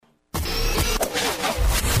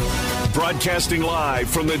Broadcasting live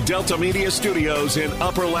from the Delta Media Studios in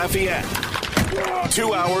Upper Lafayette.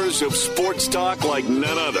 2 hours of sports talk like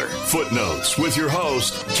none other. Footnotes with your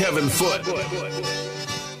host, Kevin Foote.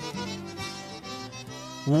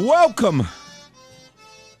 Welcome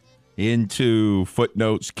into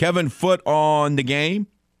Footnotes. Kevin Foote on the game.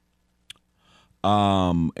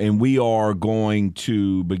 And we are going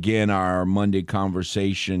to begin our Monday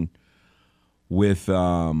conversation with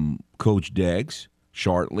Coach Deggs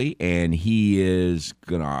shortly, and he is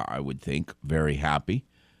gonna, I would think, very happy.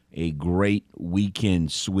 A great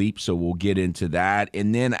weekend sweep, so we'll get into that.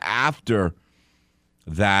 And then after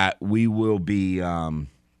that, we will be having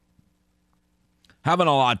a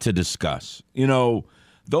lot to discuss. You know,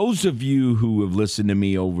 those of you who have listened to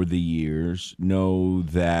me over the years know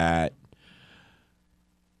that,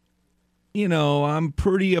 you know, I'm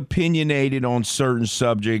pretty opinionated on certain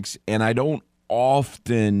subjects, and I don't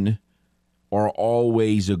often or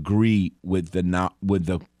always agree with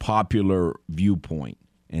the popular viewpoint.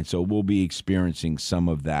 And so we'll be experiencing some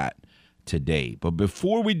of that today. But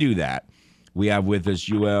before we do that, we have with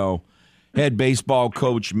us UL head baseball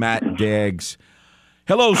coach Matt Deggs.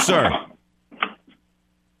 Hello, sir.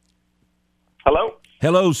 Hello.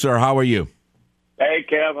 Hello, sir. How are you? Hey,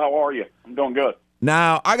 Kev. How are you? I'm doing good.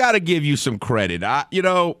 Now, I got to give you some credit.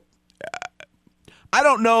 I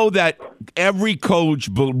don't know that every coach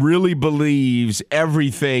really believes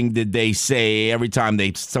everything that they say every time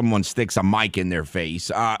someone sticks a mic in their face.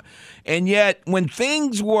 And yet, when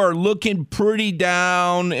things were looking pretty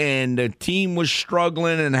down and the team was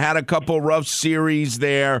struggling and had a couple rough series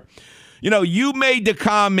there, you know, you made the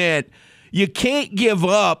comment, you can't give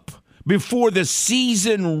up before the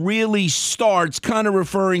season really starts, kind of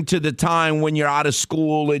referring to the time when you're out of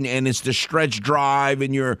school and it's the stretch drive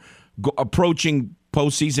and you're approaching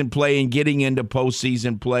postseason play and getting into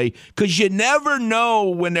postseason play, because you never know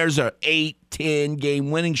when there's a 8-10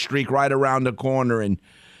 game winning streak right around the corner. And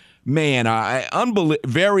man,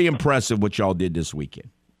 very impressive what y'all did this weekend.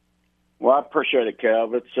 Well, I appreciate it,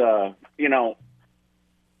 Kev. It's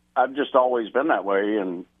I've just always been that way,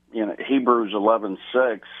 and Hebrews 11:6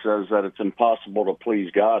 says that it's impossible to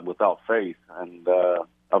please God without faith, and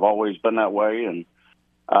I've always been that way. And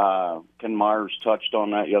Ken Myers touched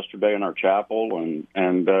on that yesterday in our chapel,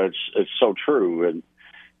 and it's so true. And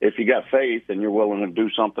if you got faith and you're willing to do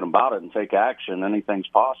something about it and take action, anything's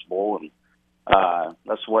possible. And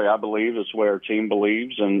that's the way I believe. It's the way our team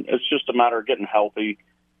believes. And it's just a matter of getting healthy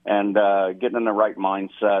and getting in the right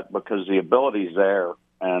mindset, because the ability's there.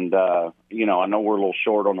 And, I know we're a little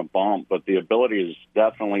short on the bump, but the ability is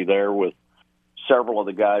definitely there with several of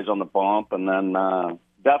the guys on the bump, and then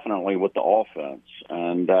definitely with the offense.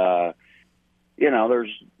 And,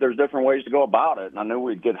 there's different ways to go about it. And I knew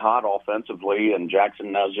we'd get hot offensively, and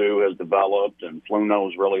Jackson Nazu has developed, and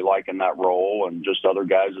Fluno's really liking that role, and just other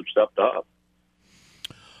guys have stepped up.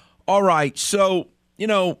 All right. So,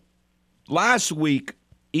 last week,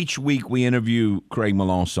 each week we interview Craig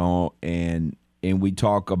Melanson, and we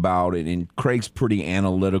talk about it. And Craig's pretty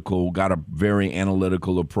analytical, got a very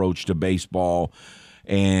analytical approach to baseball.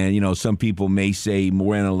 And, some people may say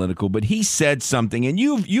more analytical, but he said something, and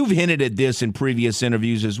you've hinted at this in previous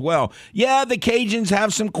interviews as well. Yeah, the Cajuns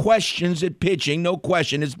have some questions at pitching, no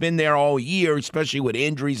question. It's been there all year, especially with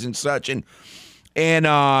injuries and such. And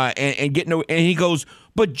getting, and he goes,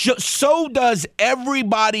 but so does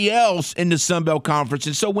everybody else in the Sun Belt Conference.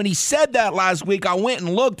 And so when he said that last week, I went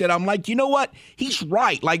and looked at it. I'm like, you know what? He's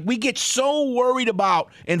right. Like, we get so worried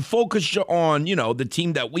about and focused on, the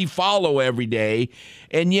team that we follow every day.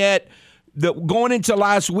 And yet, going into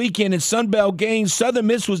last weekend in Sun Belt games, Southern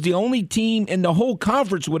Miss was the only team in the whole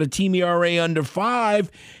conference with a team ERA under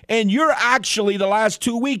 5. And you're actually, the last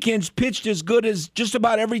 2 weekends, pitched as good as just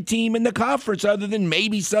about every team in the conference other than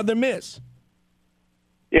maybe Southern Miss.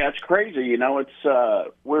 Yeah, it's crazy. It's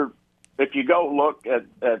if you go look at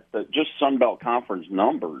the just Sun Belt Conference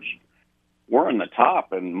numbers, we're in the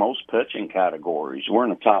top in most pitching categories. We're in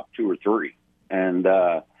the top 2 or 3. And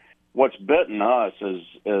what's bitten us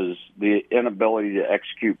is the inability to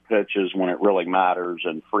execute pitches when it really matters,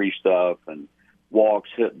 and free stuff and walks,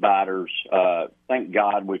 hit batters. Thank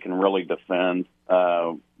God we can really defend.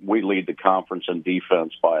 We lead the conference in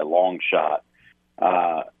defense by a long shot.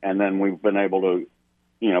 And then we've been able to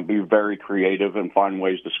be very creative and find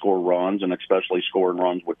ways to score runs, and especially scoring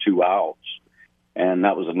runs with 2 outs. And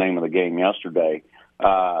that was the name of the game yesterday.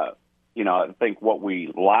 I think what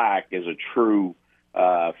we lack is a true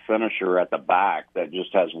finisher at the back that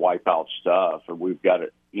just has wipeout stuff. Or we've got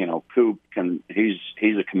it, Coop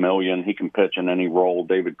he's a chameleon. He can pitch in any role.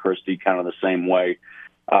 David Christie kind of the same way.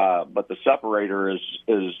 But the separator is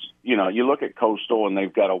you look at Coastal and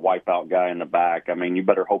they've got a wipeout guy in the back. I mean, you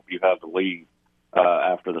better hope you have the lead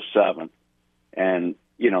after the seventh. And,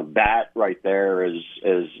 that right there is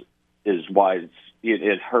why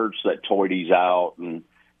it hurts that Toity's out and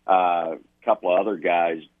a couple of other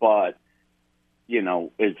guys. But,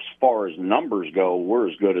 as far as numbers go, we're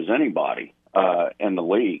as good as anybody in the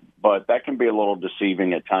league. But that can be a little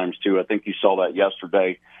deceiving at times, too. I think you saw that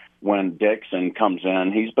yesterday when Dixon comes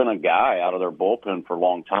in. He's been a guy out of their bullpen for a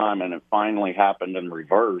long time, and it finally happened in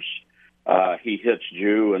reverse. He hits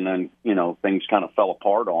Jew, and then, things kind of fell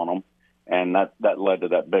apart on him, and that led to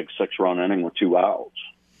that big 6-run inning with 2 outs.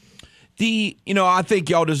 I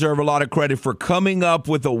think y'all deserve a lot of credit for coming up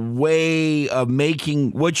with a way of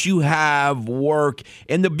making what you have work.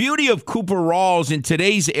 And the beauty of Cooper Rawls in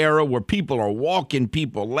today's era where people are walking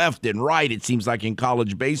people left and right, it seems like in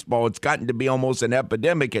college baseball, it's gotten to be almost an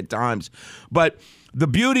epidemic at times. But the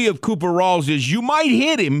beauty of Cooper Rawls is you might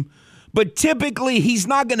hit him, but typically he's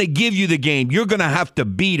not going to give you the game. You're going to have to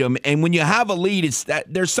beat him. And when you have a lead,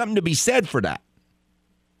 there's something to be said for that.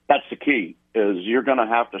 That's the key. Is you're going to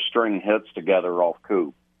have to string hits together off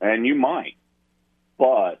Coop. And you might.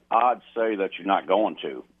 But I'd say that you're not going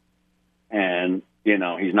to. And,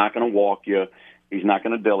 he's not going to walk you. He's not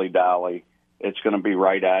going to dilly-dally. It's going to be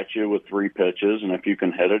right at you with 3 pitches. And if you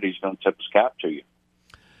can hit it, he's going to tip his cap to you.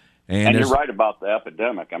 And you're right about the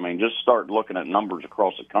epidemic. I mean, just start looking at numbers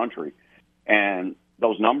across the country. And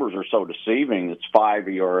those numbers are so deceiving. It's 5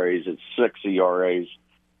 ERAs. It's 6 ERAs.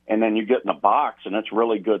 And then you get in a box, and it's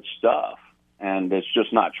really good stuff. And it's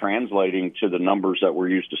just not translating to the numbers that we're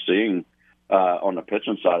used to seeing on the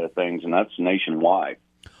pitching side of things, and that's nationwide.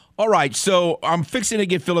 All right, so I'm fixing to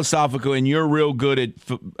get philosophical, and you're real good at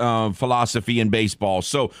philosophy in baseball.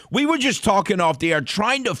 So we were just talking off the air,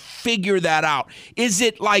 trying to figure that out. Is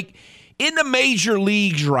it like in the major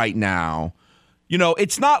leagues right now,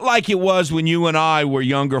 it's not like it was when you and I were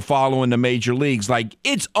younger following the major leagues. Like,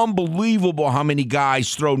 it's unbelievable how many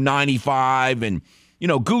guys throw 95 and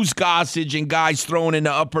Goose Gossage and guys throwing in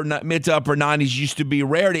the mid to upper 90s used to be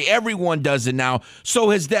rarity. Everyone does it now. So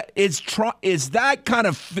is that kind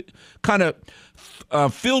of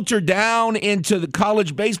filtered down into the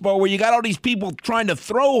college baseball where you got all these people trying to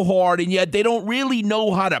throw hard and yet they don't really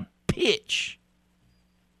know how to pitch?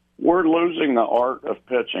 We're losing the art of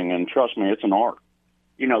pitching, and trust me, it's an art.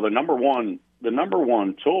 The number one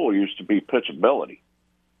tool used to be pitchability.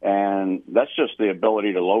 And that's just the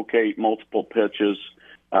ability to locate multiple pitches,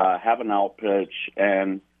 have an out pitch,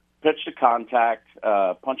 and pitch to contact,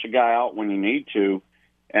 punch a guy out when you need to,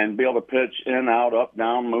 and be able to pitch in, out, up,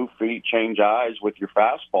 down, move feet, change eyes with your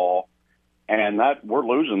fastball. And that we're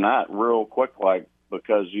losing that real quick,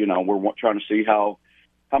 because we're trying to see how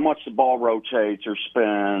much the ball rotates or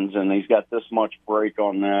spins, and he's got this much break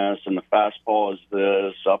on this, and the fastball is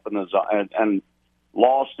this up in the zone, and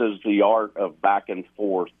lost is the art of back and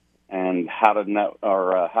forth and how to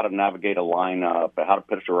navigate a lineup, how to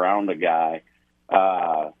pitch around a guy,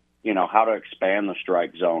 how to expand the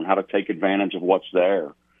strike zone, how to take advantage of what's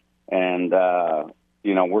there. And,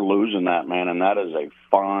 we're losing that, man, and that is a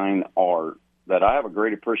fine art that I have a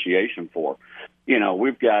great appreciation for.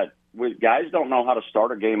 Guys don't know how to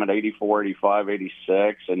start a game at 84, 85,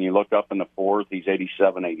 86, and you look up in the fourth, he's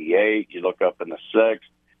 87, 88. You look up in the sixth,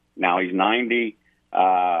 now he's 90.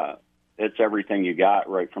 It's everything you got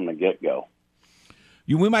right from the get-go.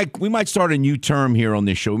 We might start a new term here on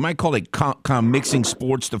this show. We might call it kind of mixing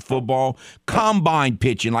sports to football. Combine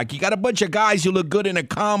pitching. Like, you got a bunch of guys who look good in a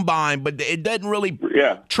combine, but it doesn't really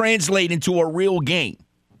translate into a real game.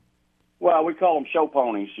 Well, we call them show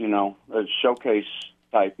ponies, a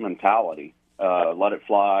showcase-type mentality. Let it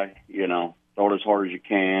fly, throw it as hard as you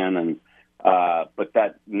can, and but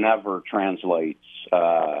that never translates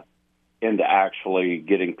into actually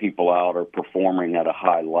getting people out or performing at a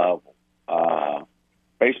high level.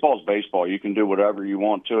 Baseball's baseball. You can do whatever you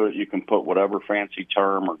want to it. You can put whatever fancy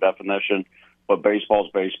term or definition, but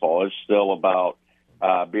baseball's baseball. It's still about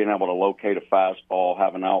being able to locate a fastball,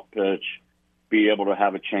 have an out pitch, be able to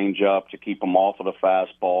have a change-up to keep them off of the fastball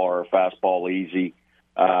or a fastball easy,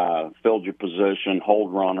 field your position,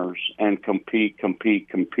 hold runners, and compete.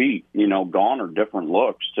 Gone are different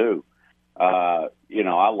looks, too.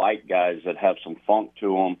 I like guys that have some funk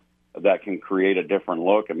to them that can create a different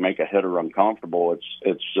look and make a hitter uncomfortable.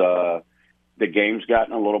 It's the game's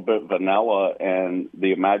gotten a little bit vanilla, and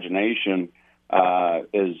the imagination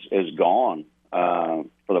is gone for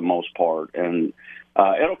the most part. And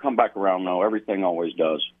it'll come back around, though. Everything always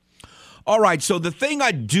does. All right, so the thing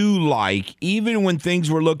I do like, even when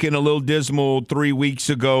things were looking a little dismal 3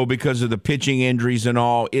 weeks ago because of the pitching injuries and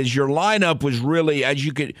all, is your lineup was really, as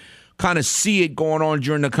you could kind of see it going on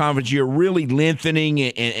during the conference, you're really lengthening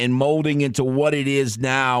and molding into what it is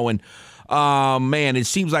now. And, man, it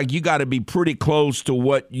seems like you got to be pretty close to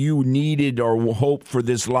what you needed or hoped for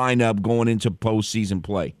this lineup going into postseason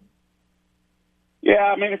play. Yeah,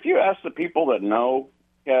 I mean, if you ask the people that know,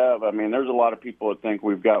 Kev, I mean, there's a lot of people that think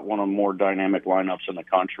we've got one of the more dynamic lineups in the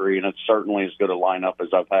country, and it's certainly as good a lineup as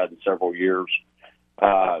I've had in several years.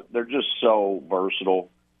 They're just so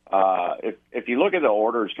versatile. If you look at the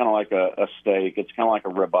order, it's kind of like a steak. It's kind of like a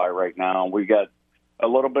ribeye right now. We got a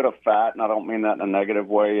little bit of fat, and I don't mean that in a negative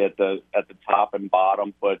way, at the top and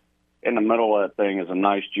bottom, but in the middle of that thing is a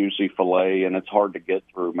nice juicy filet, and it's hard to get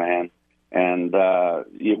through, man. And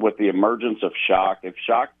with the emergence of Shock, if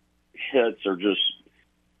Shock hits or just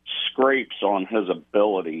scrapes on his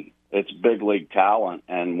ability, it's big league talent.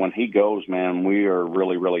 And when he goes, man, we are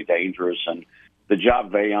really, really dangerous. And the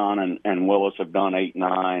job Vayon and Willis have done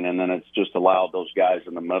 8-9, and then it's just allowed those guys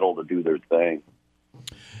in the middle to do their thing.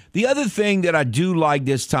 The other thing that I do like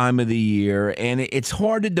this time of the year, and it's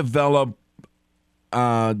hard to develop,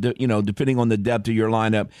 depending on the depth of your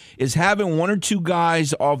lineup, is having one or two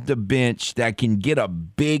guys off the bench that can get a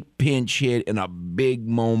big pinch hit in a big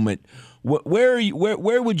moment.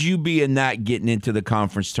 Where would you be in that getting into the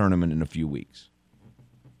conference tournament in a few weeks?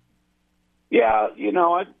 Yeah,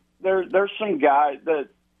 there's some guys that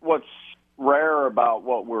what's rare about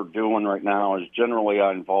what we're doing right now is generally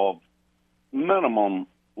I involve minimum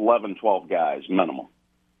 11, 12 guys, minimum.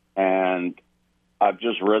 And I've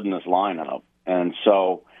just ridden this lineup. And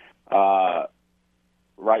so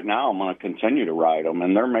right now I'm going to continue to ride them.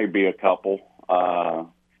 And there may be a couple,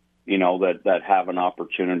 that have an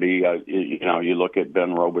opportunity. You look at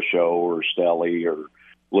Ben Robichaux or Stelly or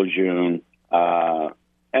Lejeune. And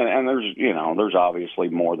there's obviously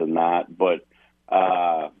more than that. But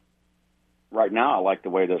right now I like the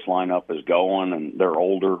way this lineup is going, and they're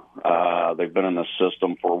older. They've been in the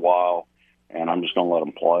system for a while, and I'm just going to let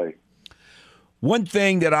them play. One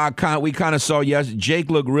thing that we kind of saw, yes, Jake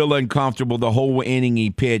looked real uncomfortable the whole inning he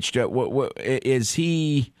pitched. Is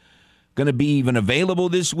he going to be even available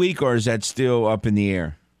this week, or is that still up in the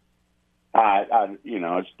air?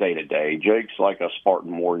 It's day to day. Jake's like a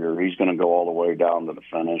Spartan warrior. He's going to go all the way down to the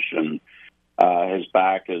finish, and his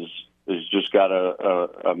back has just got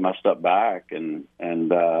a messed up back, and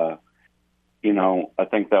I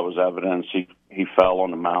think that was evidence. He fell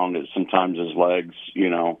on the mound. Sometimes his legs,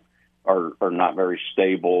 are not very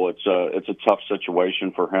stable. It's a tough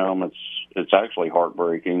situation for him. It's actually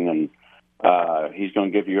heartbreaking, and he's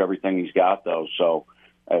going to give you everything he's got, though. So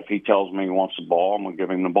if he tells me he wants the ball, I'm going to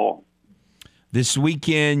give him the ball. This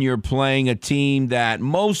weekend, you're playing a team that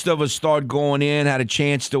most of us thought going in had a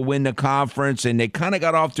chance to win the conference, and they kind of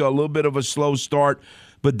got off to a little bit of a slow start,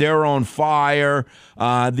 but they're on fire.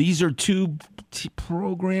 These are two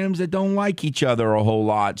programs that don't like each other a whole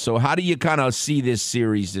lot. So how do you kind of see this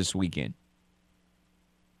series this weekend?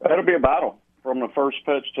 It'll be a battle from the first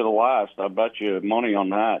pitch to the last. I bet you money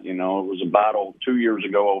on that. It was a battle 2 years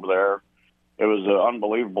ago over there. It was an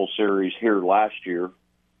unbelievable series here last year.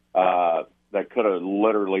 That could have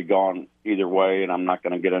literally gone either way, and I'm not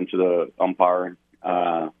going to get into the umpiring.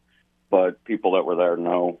 But people that were there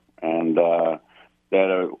know. And they had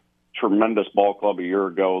a tremendous ball club a year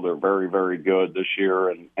ago. They're very, very good this year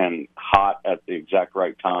and hot at the exact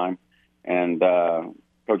right time. And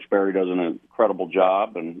Coach Barry does an incredible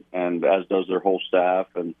job, and as does their whole staff.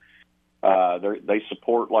 And they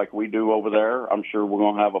support like we do over there. I'm sure we're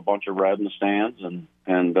going to have a bunch of red in the stands,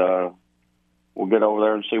 and we'll get over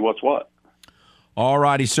there and see what's what. All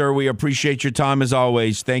righty, sir. We appreciate your time as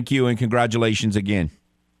always. Thank you, and congratulations again.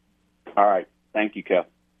 All right. Thank you, Kev.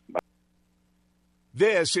 Bye.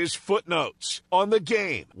 This is Footnotes on the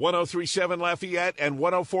Game. 103.7 Lafayette and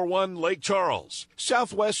 104.1 Lake Charles,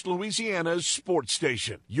 Southwest Louisiana's sports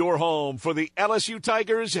station. Your home for the LSU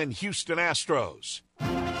Tigers and Houston Astros.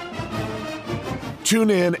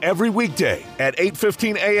 Tune in every weekday at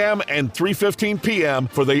 8:15 a.m. and 3:15 p.m.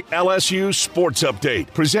 for the LSU Sports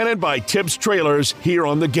Update, presented by Tibbs Trailers here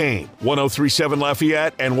on the Game. 103.7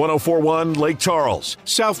 Lafayette and 104.1 Lake Charles,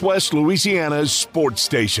 Southwest Louisiana's sports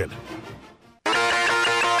station.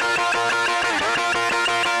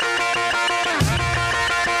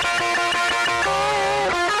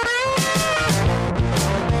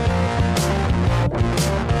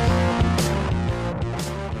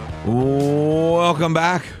 Welcome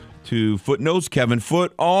back to Footnotes. Kevin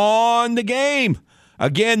Foote on the Game.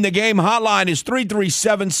 Again, the Game hotline is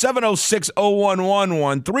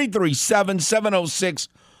 337-706-0111,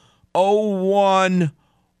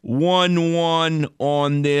 0111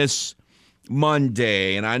 on this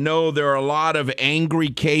Monday. And I know there are a lot of angry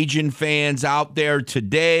Cajun fans out there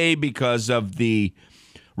today because of the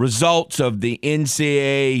results of the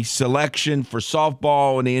NCAA selection for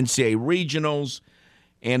softball and the NCAA regionals.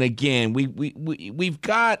 And again, we've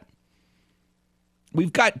got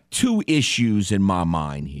two issues in my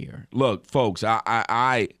mind here. Look, folks,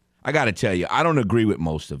 I got to tell you, I don't agree with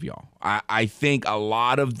most of y'all. I think a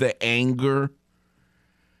lot of the anger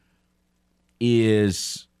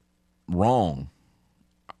is wrong.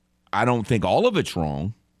 I don't think all of it's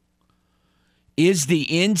wrong.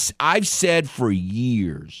 I've said for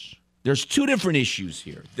years, there's two different issues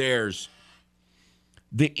here. There's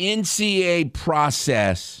the NCAA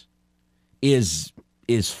process is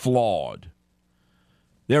flawed.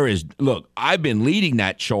 Look, I've been leading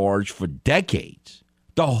that charge for decades.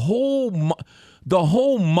 The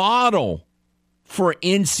whole model for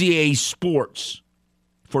NCAA sports,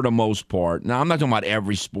 for the most part. Now, I'm not talking about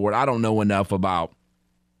every sport. I don't know enough about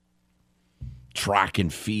track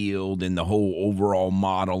and field and the whole overall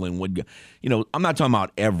model and I'm not talking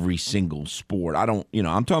about every single sport. I'm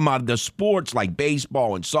talking about the sports like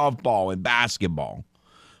baseball and softball and basketball.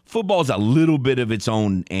 Football is a little bit of its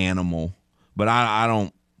own animal, but I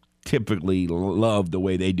don't typically love the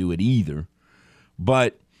way they do it either.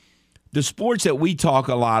 But the sports that we talk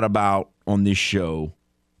a lot about on this show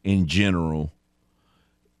in general,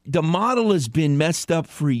 the model has been messed up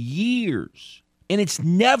for years, and it's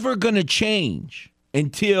never going to change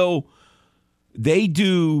until they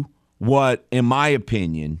do what, in my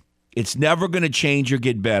opinion, it's never going to change or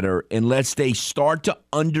get better unless they start to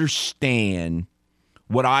understand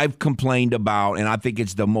what I've complained about, and I think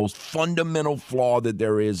it's the most fundamental flaw that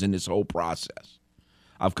there is in this whole process.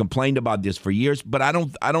 I've complained about this for years, but I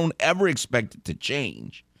don't ever expect it to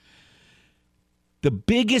change. The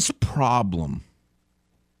biggest problem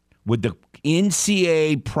with the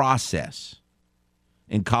NCAA process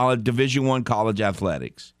in college, Division I college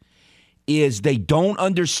athletics is they don't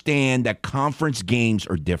understand that conference games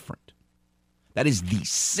are different. That is the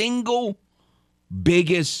single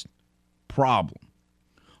biggest problem.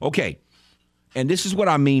 Okay, and this is what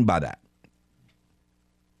I mean by that.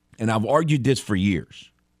 And I've argued this for years.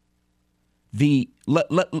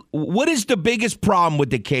 What is the biggest problem with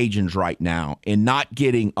the Cajuns right now in not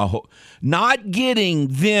getting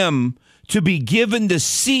them to be given the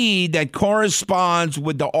seed that corresponds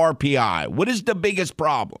with the RPI? What is the biggest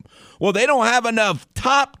problem? Well, they don't have enough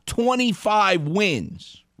top 25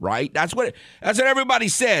 wins, right? That's what everybody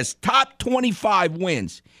says. Top 25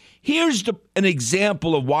 wins. Here's an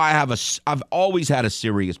example of why I've always had a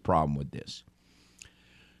serious problem with this.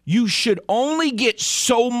 You should only get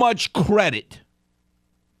so much credit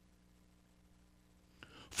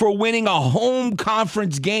for winning a home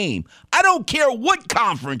conference game. I don't care what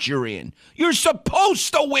conference you're in. You're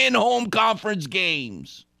supposed to win home conference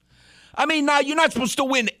games. I mean, now you're not supposed to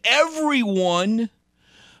win every one,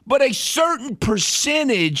 but a certain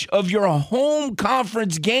percentage of your home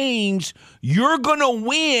conference games you're going to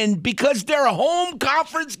win because they're home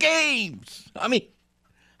conference games. I mean,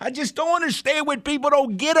 I just don't understand what people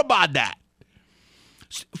don't get about that.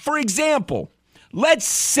 For example,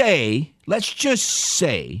 let's just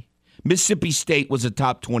say Mississippi State was a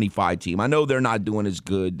top 25 team. I know they're not doing as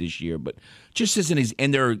good this year, but just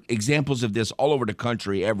and there are examples of this all over the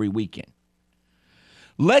country every weekend.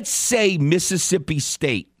 Let's say Mississippi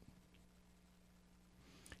State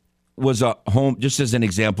was a home, just as an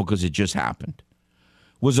example because it just happened,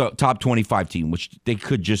 was a top 25 team, which they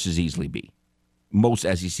could just as easily be. Most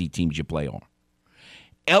SEC teams you play on.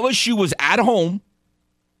 LSU was at home.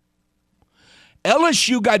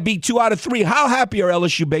 LSU got beat 2 out of 3. How happy are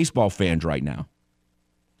LSU baseball fans right now?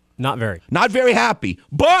 Not very. Not very happy.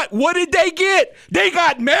 But what did they get? They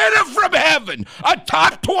got manna from heaven, a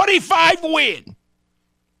top 25 win.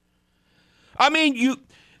 I mean,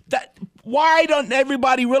 why don't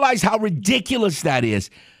everybody realize how ridiculous that is?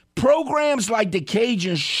 Programs like the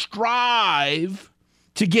Cajuns strive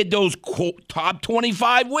to get those, quote, top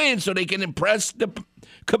 25 wins so they can impress the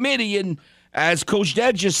committee and, as Coach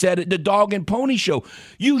Deb just said at the Dog and Pony Show,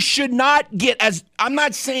 you should not get I'm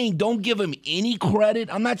not saying don't give him any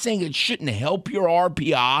credit. I'm not saying it shouldn't help your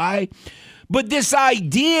RPI. But this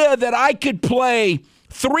idea that I could play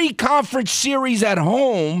 3 conference series at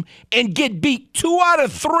home and get beat 2 out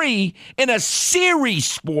of 3 in a series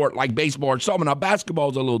sport like baseball or something. Now,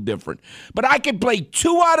 basketball is a little different. But I could play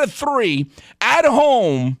 2 out of 3 at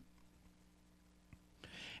home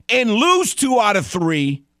and lose 2 out of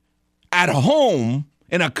 3 at home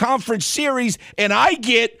in a conference series, and I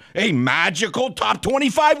get a magical top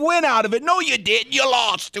 25 win out of it. No, you didn't. You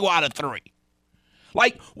lost 2 out of 3.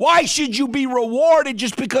 Like, why should you be rewarded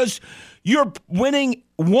just because you're winning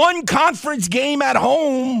one conference game at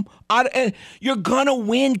home? You're going to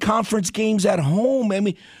win conference games at home. I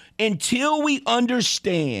mean, until we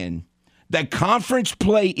understand that conference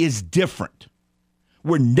play is different,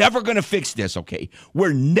 we're never going to fix this, okay?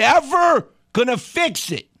 We're never going to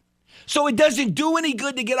fix it. So it doesn't do any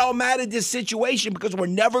good to get all mad at this situation because we're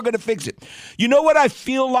never going to fix it. You know what I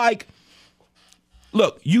feel like?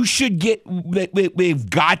 Look, we've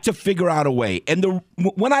got to figure out a way. And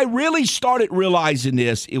when I really started realizing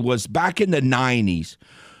this, it was back in the 90s,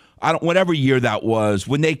 whatever year that was,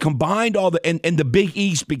 when they combined all and the Big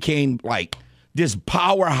East became like this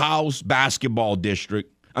powerhouse basketball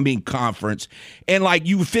conference. And like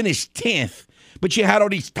you finished 10th, but you had all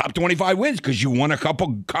these top 25 wins because you won a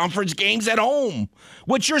couple conference games at home,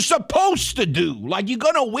 which you're supposed to do. Like, you're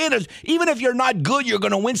going to win. Even if you're not good, you're going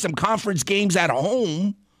to win some conference games at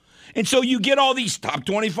home. And so you get all these top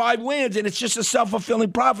 25 wins, and it's just a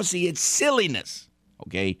self-fulfilling prophecy. It's silliness,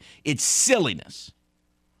 okay? It's silliness.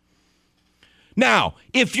 Now,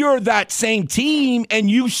 if you're that same team and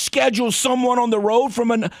you schedule someone on the road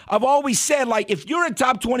I've always said, like, if you're a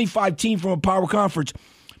top 25 team from a power conference –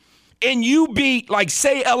 and you beat, like,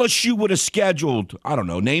 say LSU would have scheduled, I don't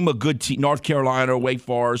know, name a good team, North Carolina or Wake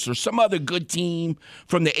Forest or some other good team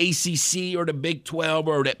from the ACC or the Big 12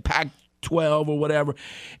 or the Pac-12 or whatever,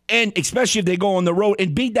 and especially if they go on the road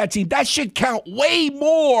and beat that team, that should count way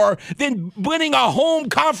more than winning a home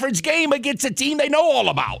conference game against a team they know all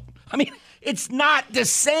about. I mean, it's not the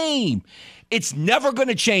same. It's never going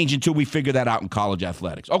to change until we figure that out in college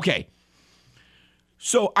athletics. Okay,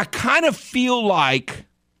 so I kind of feel like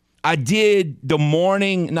I did the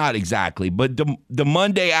morning, not exactly, but the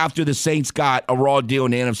Monday after the Saints got a raw deal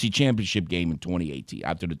in the NFC Championship game in 2018,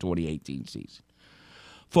 after the 2018 season.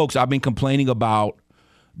 Folks, I've been complaining about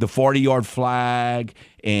the 40-yard flag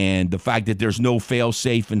and the fact that there's no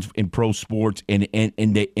fail-safe in pro sports and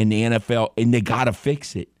in the NFL, and they got to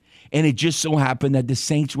fix it. And it just so happened that the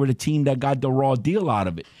Saints were the team that got the raw deal out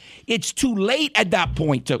of it. It's too late at that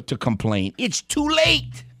point to complain. It's too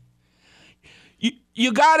late.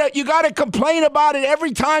 You gotta complain about it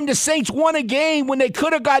every time the Saints won a game when they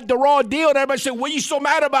could have got the raw deal. And everybody said, what are you so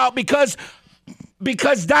mad about? Because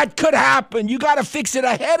that could happen. You got to fix it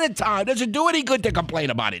ahead of time. Doesn't do any good to complain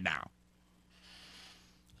about it now.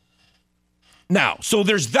 Now, so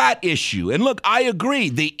there's that issue. And look, I agree.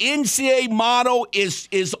 The NCAA model is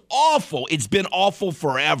awful. It's been awful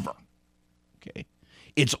forever. Okay?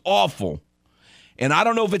 It's awful. And I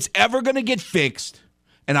don't know if it's ever going to get fixed.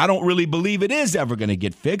 And I don't really believe it is ever going to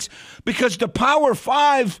get fixed because the Power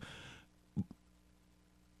Five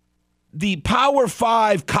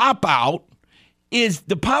cop-out is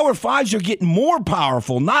the Power Fives are getting more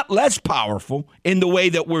powerful, not less powerful in the way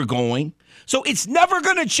that we're going. So it's never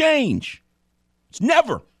going to change. It's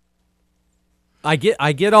never. I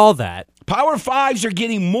get all that. Power Fives are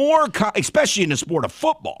getting more, especially in the sport of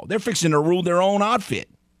football. They're fixing to rule their own outfit.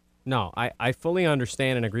 No, I fully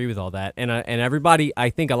understand and agree with all that. And everybody,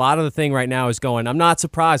 I think a lot of the thing right now is going, I'm not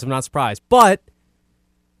surprised. But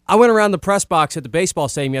I went around the press box at the baseball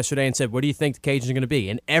stadium yesterday and said, what do you think the Cajuns are going to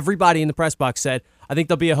be? And everybody in the press box said, I think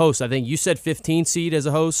they'll be a host. I think you said 15 seed as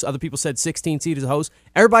a host. Other people said 16 seed as a host.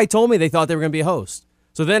 Everybody told me they thought they were going to be a host.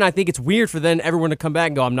 So then I think it's weird for then everyone to come back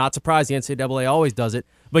and go, I'm not surprised. The NCAA always does it.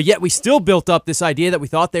 But yet we still built up this idea that we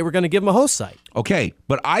thought they were going to give them a host site. Okay,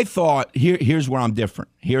 but I thought, here's where I'm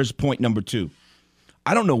different. Here's point number 2.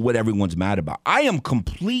 I don't know what everyone's mad about. I am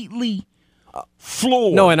completely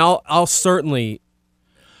floored. No, and I'll certainly.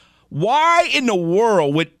 Why in the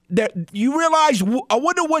world would you realize? I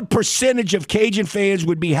wonder what percentage of Cajun fans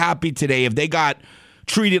would be happy today if they got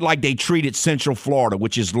treated like they treated Central Florida,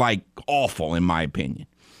 which is like awful in my opinion.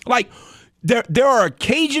 Like there are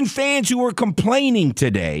Cajun fans who are complaining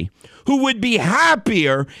today who would be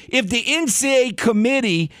happier if the NCAA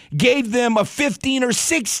committee gave them a 15 or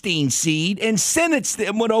 16 seed and sentenced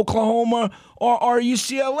them with Oklahoma or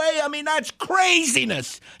UCLA. I mean, that's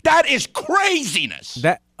craziness. That is craziness.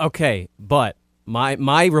 Okay, but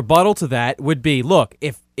my rebuttal to that would be, look,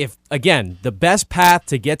 if again, the best path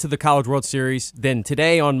to get to the College World Series, then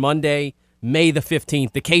today on Monday, May the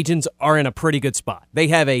 15th, the Cajuns are in a pretty good spot. They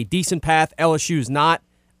have a decent path. LSU's not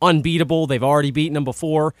unbeatable. They've already beaten them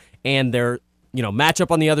before, and their matchup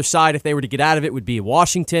on the other side, if they were to get out of it, would be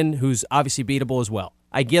Washington, who's obviously beatable as well.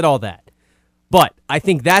 I get all that. But I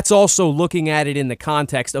think that's also looking at it in the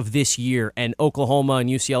context of this year and Oklahoma and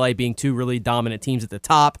UCLA being two really dominant teams at the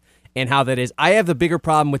top, and how that is. I have the bigger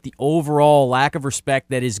problem with the overall lack of respect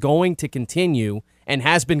that is going to continue and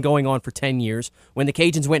has been going on for 10 years when the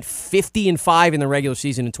Cajuns went 50-5 in the regular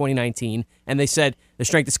season in 2019, and they said the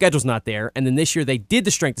strength of schedule's not there, and then this year they did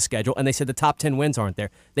the strength of schedule, and they said the top 10 wins aren't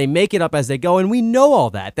there. They make it up as they go, and we know all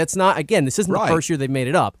that. That's not, again, this isn't the first year they've made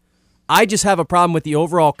it up. I just have a problem with the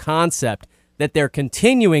overall concept that they're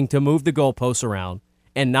continuing to move the goalposts around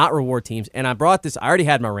and not reward teams. And I already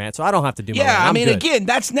had my rant, so I don't have to do my rant. Yeah, I mean, good. again,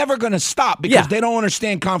 that's never going to stop because they don't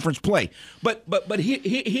understand conference play. But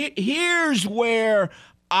here's where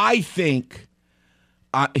I think,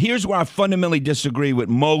 here's where I fundamentally disagree with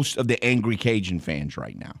most of the angry Cajun fans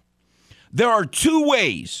right now. There are two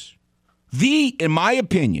ways, in my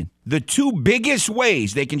opinion, the two biggest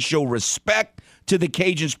ways they can show respect to the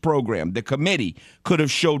Cajuns program. The committee could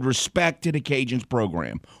have showed respect to the Cajuns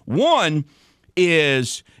program. One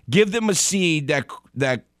is give them a seed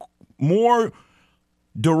that more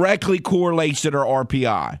directly correlates to their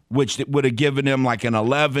RPI, which would have given them like an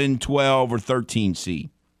 11, 12, or 13 seed.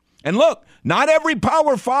 And look, not every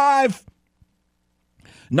Power 5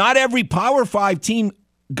 team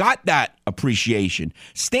got that appreciation.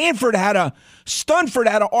 Stanford had a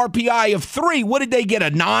RPI of 3. What did they get, a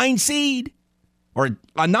 9 seed? Or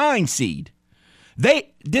a 9 seed?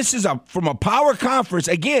 This is from a power conference,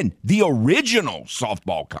 again, the original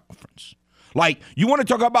softball conference. Like, you want to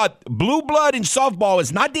talk about blue blood in softball,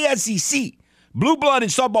 it's not the SEC. Blue blood in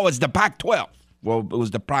softball is the Pac-12. Well, it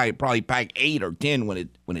was probably Pac-8 or 10 when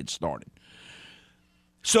it started.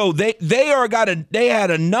 So they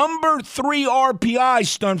had a number 3 RPI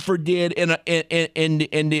Stanford did in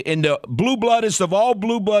the blue bloodest of all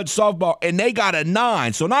blue blood softball, and they got a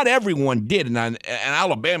 9. So not everyone did, and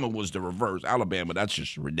Alabama was the reverse. Alabama, that's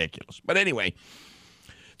just ridiculous. But anyway,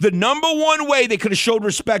 the number one way they could have showed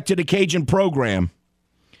respect to the Cajun program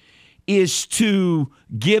is to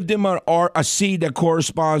give them a seed that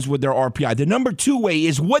corresponds with their RPI. The number 2 way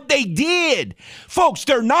is what they did. Folks,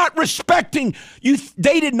 they're not respecting you.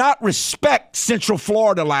 They did not respect Central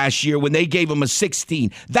Florida last year when they gave them a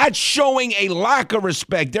 16. That's showing a lack of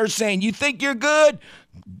respect. They're saying, you think you're good?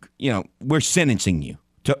 We're sentencing you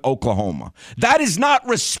to Oklahoma. That is not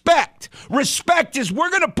respect. Respect is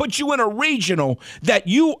we're going to put you in a regional that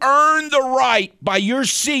you earn the right by your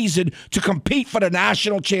season to compete for the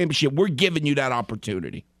national championship. We're giving you that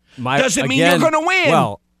opportunity. Doesn't mean you're going to win.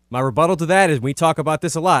 Well, my rebuttal to that is we talk about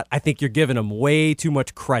this a lot. I think you're giving them way too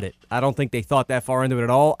much credit. I don't think they thought that far into it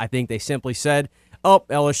at all. I think they simply said, oh,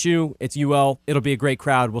 LSU, it's UL. It'll be a great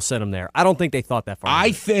crowd. We'll send them there. I don't think they thought that far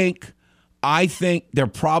into it. I think they're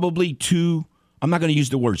probably too, I'm not going to use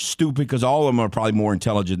the word stupid because all of them are probably more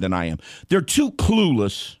intelligent than I am. They're too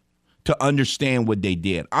clueless to understand what they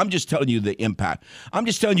did. I'm just telling you the impact. I'm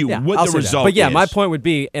just telling you what the result is. But my point would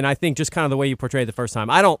be, and I think just kind of the way you portrayed it the first time,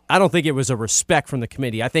 I don't think it was a respect from the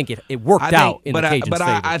committee. I think it worked out in the Cajuns'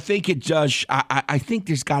 favor. I think it does. I think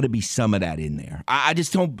there's got to be some of that in there. I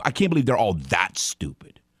can't believe they're all that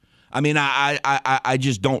stupid. I mean, I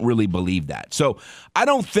just don't really believe that. So I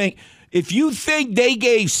don't think. If you think they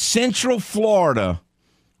gave Central Florida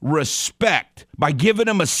respect by giving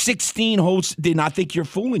them a 16-hole, then I think you're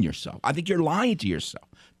fooling yourself. I think you're lying to yourself.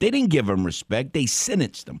 They didn't give them respect. They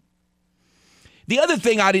sentenced them. The other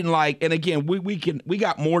thing I didn't like, and again, we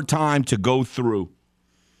got more time to go through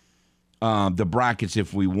the brackets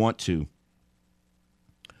if we want to.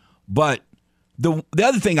 But the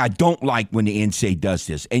other thing I don't like when the NCAA does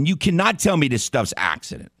this, and you cannot tell me this stuff's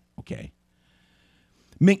accident, okay?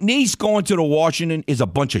 McNeese going to the Washington is a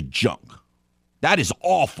bunch of junk. That is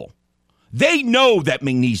awful. They know that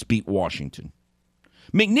McNeese beat Washington.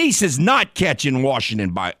 McNeese is not catching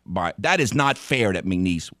Washington by that is not fair that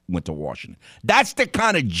McNeese went to Washington. That's the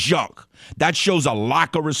kind of junk. That shows a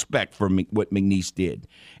lack of respect for what McNeese did.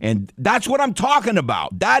 And that's what I'm talking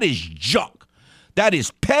about. That is junk. That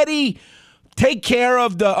is petty. Take care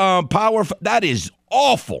of the power. That is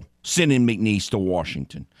awful, sending McNeese to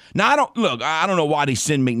Washington. Now, I don't know why they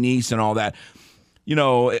send McNeese and all that.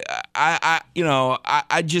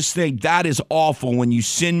 I just think that is awful when you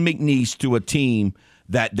send McNeese to a team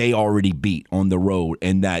that they already beat on the road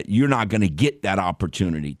and that you're not going to get that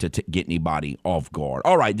opportunity to get anybody off guard.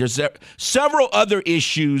 All right, there's several other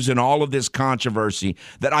issues in all of this controversy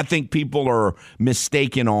that I think people are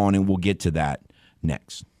mistaken on, and we'll get to that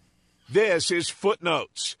next. This is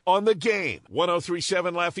Footnotes on the Game.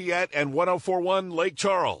 103.7 Lafayette and 104.1 Lake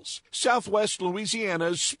Charles, Southwest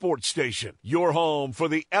Louisiana's sports station. Your home for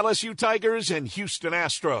the LSU Tigers and Houston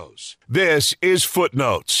Astros. This is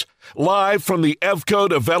Footnotes, live from the EVCO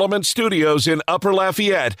Development Studios in Upper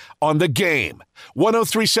Lafayette on the Game.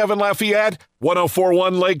 103.7 Lafayette,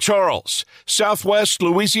 104.1 Lake Charles, Southwest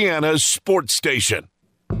Louisiana's sports station.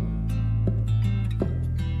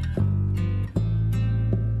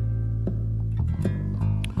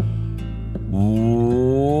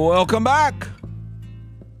 Welcome back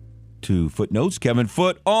to Footnotes. Kevin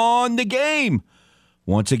Foote on the Game.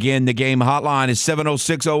 Once again, the Game hotline is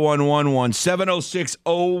 706-0111,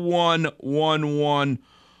 706-0111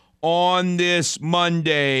 on this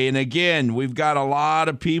Monday. And again, we've got a lot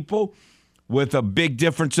of people with a big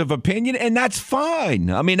difference of opinion, and that's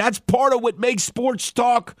fine. I mean, that's part of what makes sports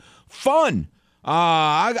talk fun.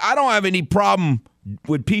 I don't have any problem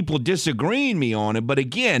with people disagreeing me on it, but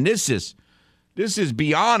again, this is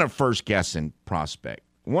beyond a first guessing prospect.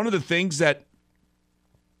 One of the things that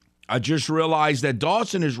I just realized that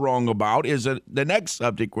Dawson is wrong about is the next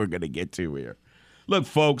subject we're going to get to here. Look,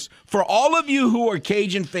 folks, for all of you who are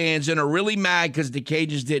Cajun fans and are really mad because the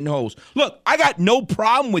Cajuns didn't host, look, I got no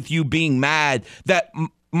problem with you being mad that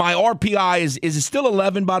my RPI is it still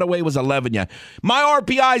 11, by the way? It was 11, yeah. My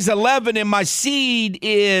RPI is 11 and my seed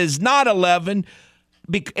is not 11.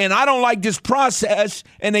 And I don't like this process,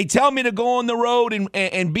 and they tell me to go on the road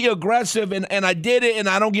and be aggressive, and I did it, and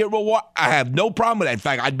I don't get reward. I have no problem with that. In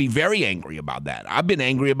fact, I'd be very angry about that. I've been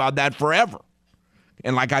angry about that forever.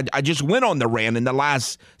 And like I just went on the rant in the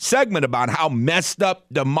last segment about how messed up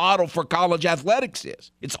the model for college athletics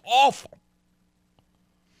is. It's awful.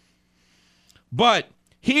 But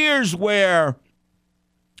here's where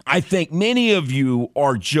I think many of you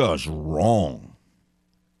are just wrong.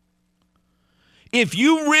 If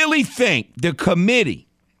you really think the committee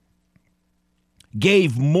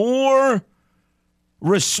gave more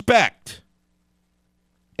respect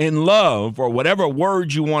and love, or whatever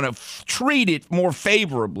word you want to treat it more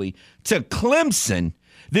favorably, to Clemson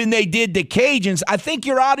than they did the Cajuns, I think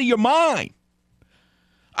you're out of your mind.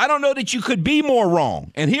 I don't know that you could be more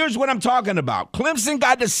wrong. And here's what I'm talking about. Clemson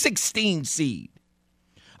got the 16 seed.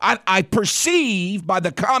 I perceive by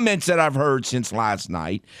the comments that I've heard since last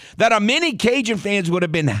night that many Cajun fans would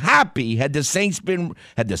have been happy had the Cajuns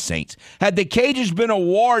been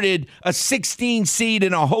awarded a 16 seed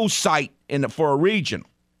in a host site for a regional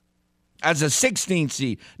as a 16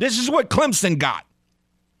 seed. This is what Clemson got.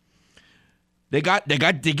 They get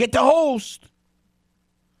the host.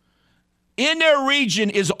 In their region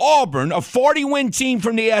is Auburn, a 40-win team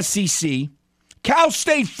from the SEC. Cal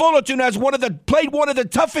State Fullerton has played one of the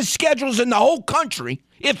toughest schedules in the whole country,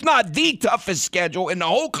 if not the toughest schedule in the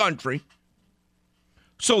whole country.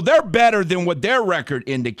 So they're better than what their record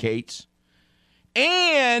indicates.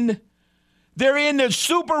 And they're in the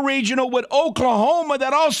super regional with Oklahoma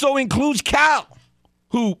that also includes Cal,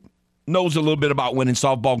 who knows a little bit about winning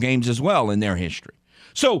softball games as well in their history.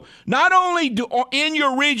 So not only in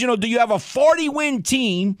your regional do you have a 40-win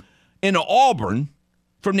team in Auburn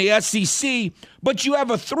from the SEC, but you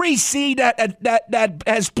have a 3 seed that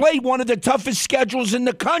has played one of the toughest schedules in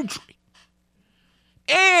the country.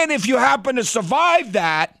 And if you happen to survive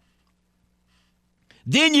that,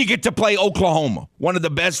 then you get to play Oklahoma, one of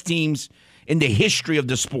the best teams in the history of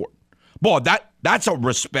the sport. Boy, that's a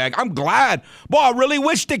respect. I'm glad. Boy, I really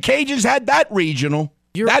wish the Cajuns had that regional,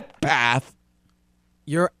 that path.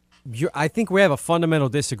 I think we have a fundamental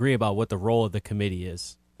disagreement about what the role of the committee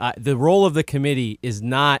is. The role of the committee is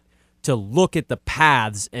not to look at the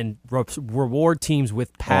paths and reward teams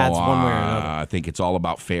with paths one way or another. I think it's all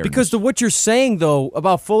about fairness. Because what you're saying, though,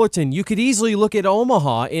 about Fullerton, you could easily look at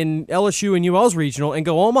Omaha in LSU and UL's regional and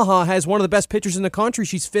go, Omaha has one of the best pitchers in the country.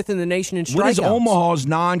 She's 5th in the nation in strikeouts. What is Omaha's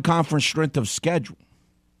non-conference strength of schedule?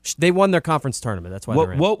 They won their conference tournament. That's why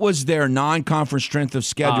they're in. What was their non-conference strength of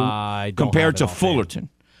schedule compared to Fullerton?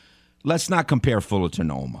 Let's not compare Fullerton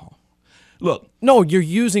to Omaha. Look, no, you're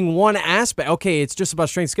using one aspect. Okay, it's just about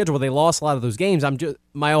strength of schedule. Well, they lost a lot of those games.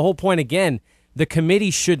 My whole point again, the committee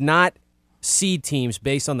should not seed teams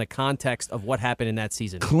based on the context of what happened in that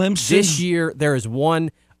season. Clemson this year, there is one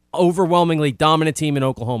overwhelmingly dominant team in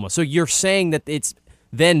Oklahoma. So you're saying that it's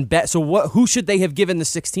then bet. So who should they have given the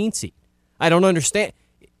 16th seed? I don't understand.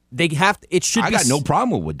 They have to, it should. I got no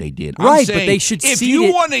problem with what they did. Right, I'm saying, but they should. If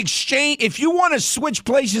you want to exchange, if you want to switch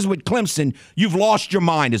places with Clemson, you've lost your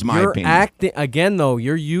mind. Is my opinion. Acting again, though.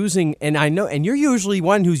 You're using, and I know, and you're usually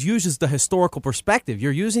one who uses the historical perspective.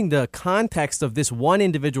 You're using the context of this one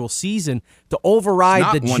individual season to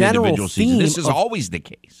override the general theme. This is always the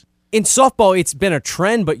case. In softball, it's been a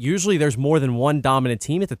trend, but usually there's more than one dominant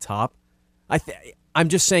team at the top. I'm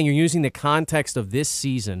just saying you're using the context of this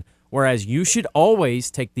season, whereas you should always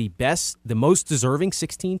take the most deserving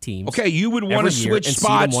 16 teams. Okay, you would want to switch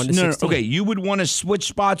spots. Okay, you would want to switch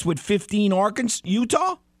spots with 15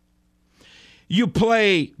 Utah? You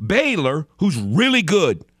play Baylor, who's really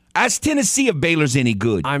good. Ask Tennessee if Baylor's any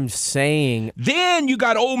good. I'm saying. Then you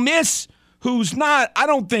got Ole Miss, who's not, I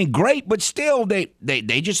don't think, great, but still they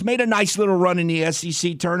just made a nice little run in the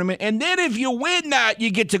SEC tournament. And then if you win that, you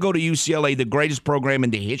get to go to UCLA, the greatest program in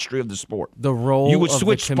the history of the sport. The role you would of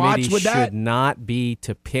switch the committee spots with that? should not be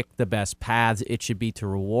to pick the best paths. It should be to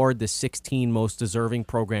reward the 16 most deserving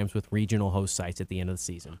programs with regional host sites at the end of the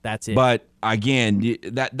season. That's it. But again,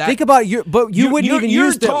 think about you wouldn't even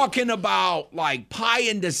use. You're talking about like pie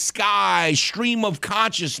in the sky, stream of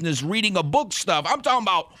consciousness, reading a book stuff. I'm talking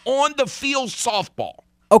about on the field softball.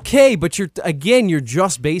 Okay, but you're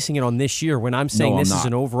just basing it on this year when I'm saying this is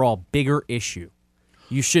an overall bigger issue.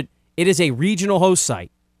 It is a regional host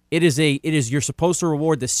site. You're supposed to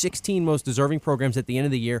reward the 16 most deserving programs at the end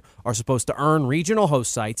of the year are supposed to earn regional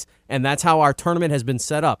host sites, and that's how our tournament has been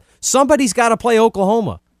set up. Somebody's got to play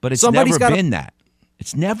Oklahoma. But it's never been that.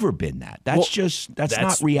 It's never been that. That's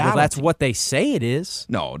not reality. Well, that's what they say it is.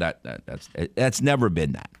 No, that's never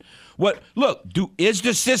been that. Is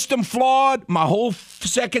the system flawed? My whole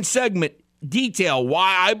second segment detail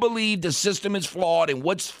why I believe the system is flawed and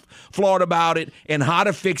what's flawed about it and how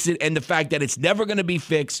to fix it and the fact that it's never going to be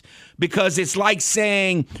fixed, because it's like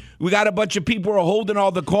saying we got a bunch of people who are holding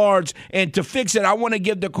all the cards, and to fix it, I want to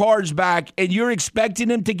give the cards back, and you're expecting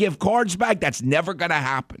them to give cards back. That's never going to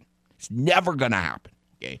happen. It's never going to happen.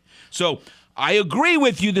 Okay, so I agree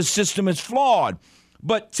with you. The system is flawed.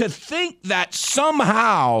 But to think that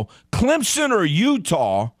somehow Clemson or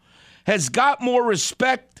Utah has got more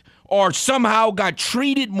respect or somehow got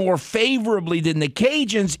treated more favorably than the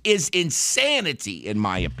Cajuns is insanity, in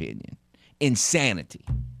my opinion. Insanity.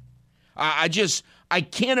 I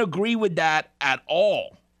can't agree with that at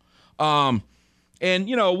all. And,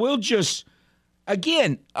 we'll just,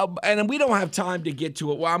 again, and we don't have time to get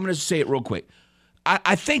to it. Well, I'm going to say it real quick.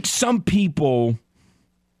 I think some people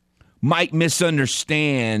might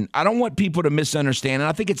misunderstand. I don't want people to misunderstand, and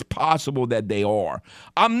I think it's possible that they are.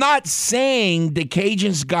 I'm not saying the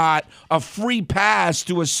Cajuns got a free pass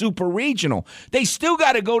to a super regional. They still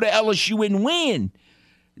got to go to LSU and win.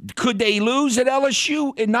 Could they lose at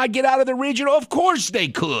LSU and not get out of the regional? Of course they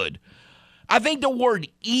could. I think the word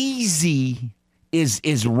easy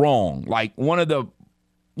is wrong. Like one of the,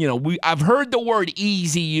 I've heard the word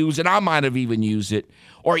easy used, and I might have even used it,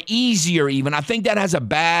 or easier even. I think that has a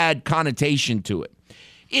bad connotation to it.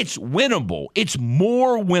 It's winnable. It's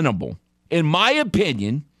more winnable. In my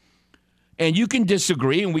opinion, and you can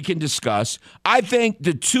disagree and we can discuss, I think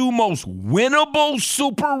the two most winnable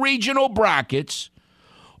super regional brackets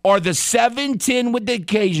are the 7-10 with the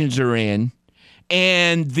Cajuns are in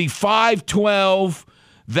and the 5-12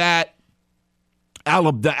 that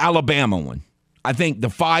the Alabama one. I think the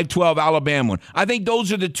 5-12 Alabama one. I think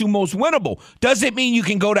those are the two most winnable. Doesn't mean you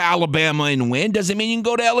can go to Alabama and win. Doesn't mean you can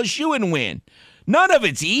go to LSU and win. None of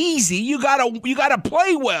it's easy. You gotta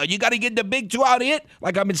play well. You gotta get the big 2-out hit,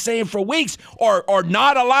 like I've been saying for weeks, or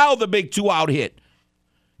not allow the big 2-out hit.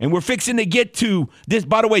 And we're fixing to get to this.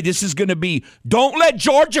 By the way, this is going to be, don't let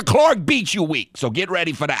Georgia Clark beat you week. So get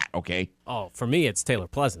ready for that, okay? Oh, for me, it's Taylor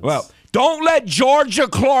Pleasance. Well, don't let Georgia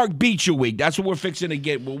Clark beat you week. That's what we're fixing to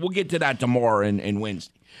get. We'll get to that tomorrow and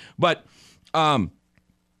Wednesday. But I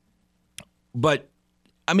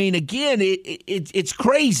mean, again, it's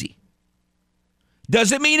crazy.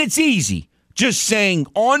 Doesn't mean it's easy. Just saying,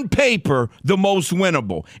 on paper, the most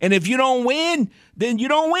winnable. And if you don't win, then you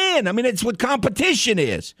don't win. I mean, it's what competition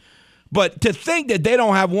is. But to think that they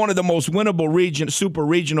don't have one of the most winnable super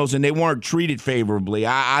regionals and they weren't treated favorably,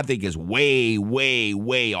 I think is way, way,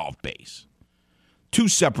 way off base. Two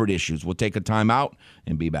separate issues. We'll take a timeout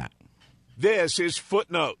and be back. This is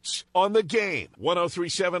Footnotes on the Game.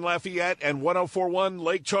 103.7 Lafayette and 104.1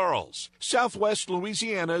 Lake Charles, Southwest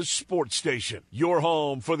Louisiana's sports station. Your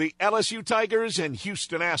home for the LSU Tigers and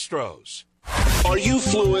Houston Astros. Are you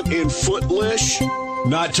fluent in Footlish?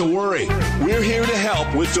 Not to worry. We're here to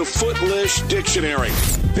help with the Footlish Dictionary.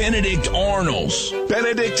 Benedict Arnolds.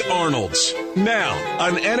 Benedict Arnolds. Now,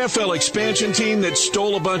 an NFL expansion team that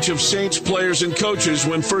stole a bunch of Saints players and coaches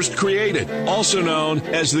when first created, also known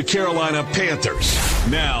as the Carolina Panthers.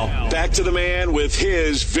 Now, back to the man with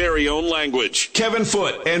his very own language. Kevin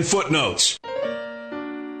Foote and Footnotes.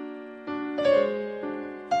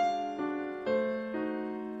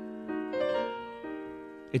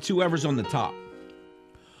 It's whoever's on the top.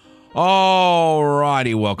 All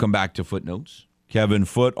righty, welcome back to Footnotes. Kevin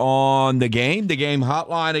Foote on the game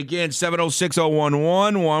hotline again,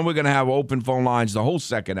 706-0111. We're going to have open phone lines the whole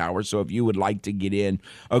second hour, so if you would like to get in,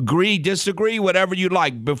 agree, disagree, whatever you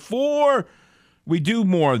like. Before we do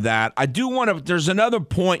more of that, I do want to, there's another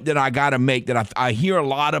point that I got to make that I hear a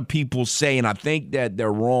lot of people say, and I think that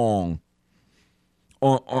they're wrong.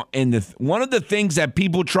 And one of the things that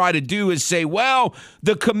people try to do is say, well,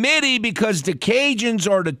 the committee, because the Cajuns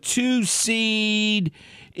are the 2 seed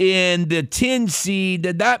and the 10 seed,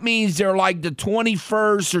 that means they're like the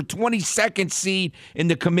 21st or 22nd seed in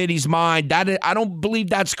the committee's mind. I don't believe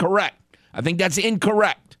that's correct. I think that's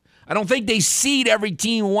incorrect. I don't think they seed every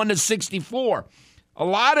team 1 to 64. A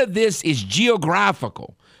lot of this is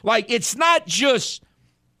geographical. Like, it's not just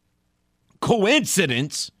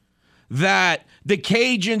coincidence that the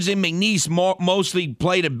Cajuns and McNeese mostly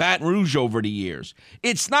played at Baton Rouge over the years.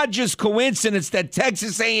 It's not just coincidence that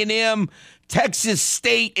Texas A&M, Texas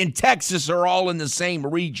State, and Texas are all in the same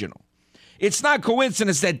regional. It's not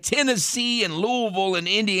coincidence that Tennessee and Louisville and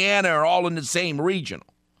Indiana are all in the same regional.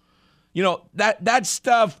 You know, that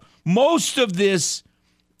stuff, most of this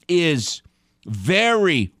is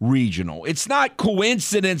very regional. It's not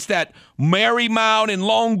coincidence that Marymount and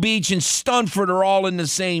Long Beach and Stunford are all in the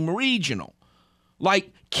same regional.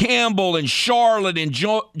 Like Campbell and Charlotte and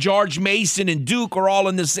George Mason and Duke are all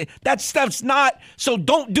in the same. That stuff's not. So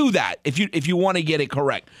don't do that if you want to get it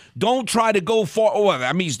correct. Don't try to go far. Oh,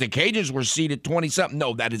 that means the Cajuns were seeded 20-something.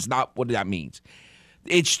 No, that is not what that means.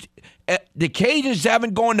 It's the Cajuns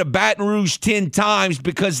haven't gone to Baton Rouge 10 times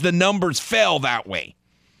because the numbers fell that way.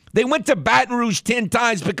 They went to Baton Rouge 10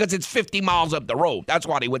 times because it's 50 miles up the road. That's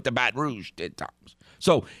why they went to Baton Rouge 10 times.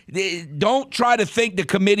 So don't try to think the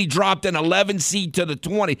committee dropped an 11 seed to the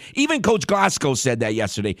 20. Even Coach Glasgow said that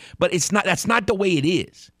yesterday, but it's not. That's not the way it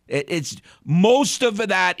is. It's most of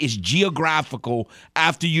that is geographical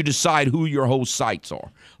after you decide who your host sites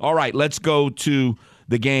are. All right, let's go to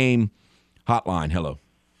the game hotline. Hello.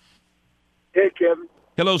 Hey, Kevin.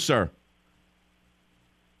 Hello, sir.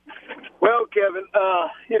 Well, Kevin,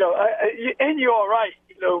 and you're all right.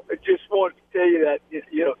 I just wanted to tell you that,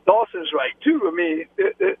 Dawson's right, too. I mean,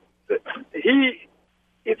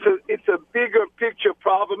 it's a bigger picture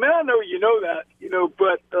problem. And I know you know that,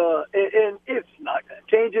 but and it's not going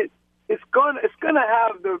to change it. It's going to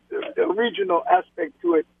have the regional aspect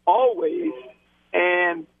to it always.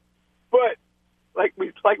 But like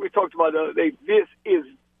we talked about the other day, this is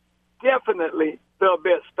definitely the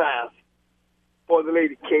best path for the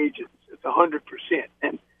Lady Cajuns. It's 100%.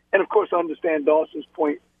 And of course, I understand Dawson's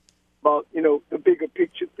point about, the bigger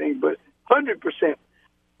picture thing, but 100%.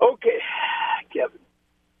 Okay, Kevin,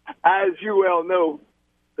 as you well know,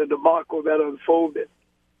 the debacle that unfolded.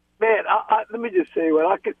 Man, let me just say,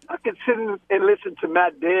 I could sit and listen to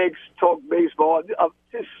Matt Deggs talk baseball. I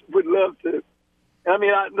just would love to. I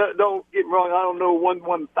mean, don't get me wrong, I don't know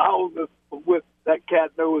 1/1000th of what that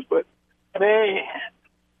cat knows, but man,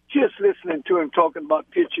 just listening to him talking about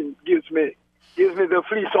pitching gives me the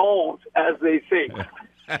frissons, as they say.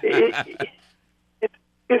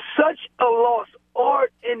 It's such a lost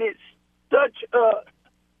art, and it's such a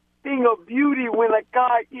thing of beauty when a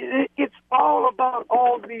guy, it's all about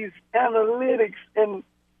all these analytics and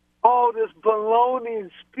all this baloney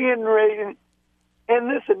and spin rate. And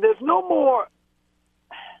listen, there's no more.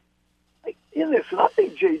 Listen, I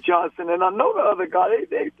think Jay Johnson, and I know the other guy,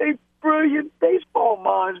 they brilliant baseball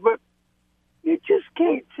minds, but you just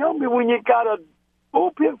can't tell me when you got a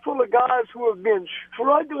bullpen full of guys who have been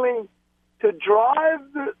struggling to drive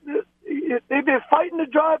they've been fighting to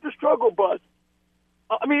drive the struggle bus.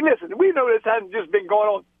 I mean, listen, we know this hasn't just been going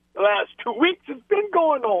on the last 2 weeks. It's been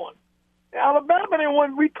going on.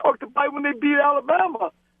 Alabama, we talked about when they beat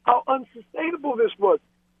Alabama, how unsustainable this was.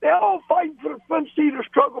 They're all fighting for the front seat of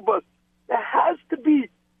struggle bus. There has to be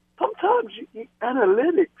sometimes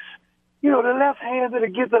analytics. The left-hander to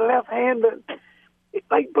get the left-hander.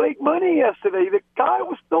 Like Blake Money yesterday, the guy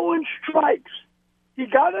was throwing strikes. He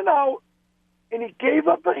got an out, and he gave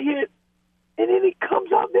up a hit, and then he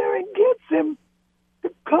comes out there and gets him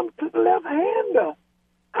to come to the left-hander.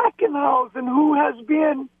 Ackenhausen, who has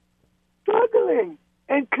been struggling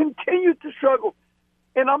and continued to struggle.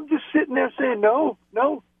 And I'm just sitting there saying, no,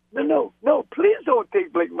 please don't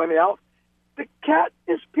take Blake Money out. The cat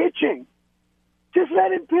is pitching. Just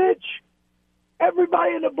let him pitch.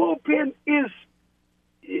 Everybody in the bullpen is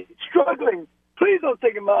struggling. Please don't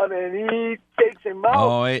take him out, and he takes him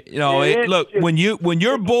out. Look, when your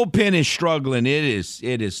bullpen is struggling, it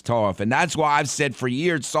is tough, and that's why I've said for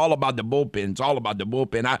years it's all about the bullpen. It's all about the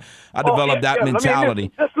bullpen. I developed that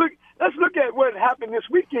mentality. Let's look at what happened this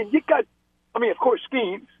weekend. You got I mean, of course,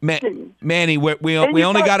 schemes. Manny, we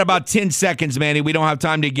only got about 10 seconds, Manny. We don't have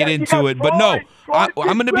time to get into it. But no, I'm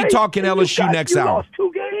going to be talking LSU next hour. You lost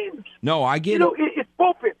 2 games. No, I get it. It's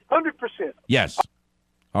open, 100%. Yes.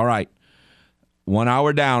 All right. 1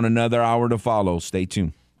 hour down, another hour to follow. Stay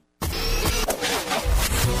tuned.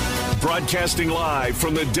 Broadcasting live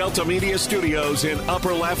from the Delta Media Studios in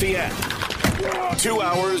Upper Lafayette. 2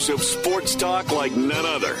 hours of sports talk like none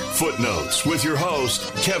other. Footnotes with your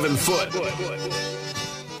host, Kevin Foote.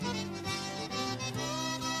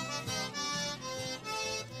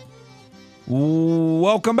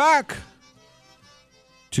 Welcome back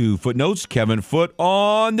to Footnotes. Kevin Foote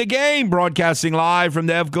on the game, broadcasting live from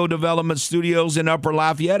the EFCO Development Studios in Upper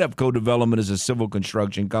Lafayette. EFCO Development is a civil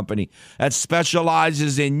construction company that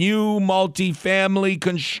specializes in new multifamily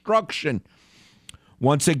construction.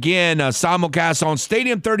 Once again, simulcast on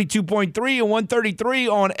Stadium 32.3 and 133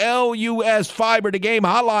 on LUS Fiber. The game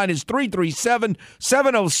hotline is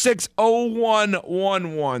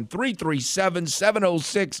 337-706-0111.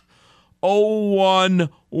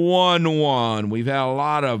 337-706-0111. We've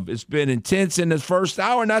had it's been intense in this first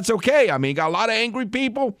hour, and that's okay. I mean, got a lot of angry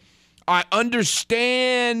people. I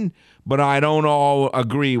understand, but I don't all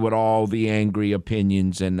agree with all the angry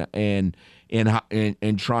opinions and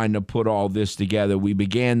trying to put all this together. We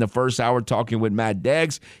began the first hour talking with Matt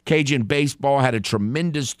Deggs. Cajun baseball had a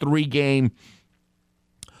tremendous 3-game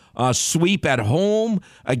sweep at home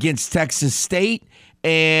against Texas State.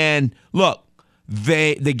 And look,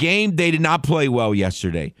 the game, they did not play well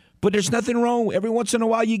yesterday. But there's nothing wrong. Every once in a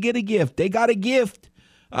while you get a gift. They got a gift.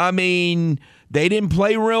 I mean, they didn't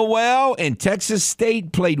play real well, and Texas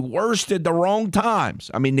State played worst at the wrong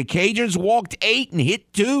times. I mean, the Cajuns walked 8 and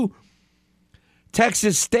hit 2.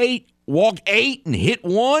 Texas State walked 8 and hit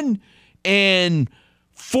 1, and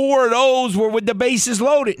 4 of those were with the bases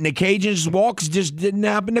loaded. And the Cajuns' walks just didn't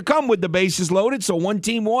happen to come with the bases loaded, so one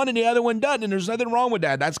team won and the other one doesn't, and there's nothing wrong with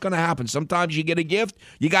that. That's going to happen. Sometimes you get a gift.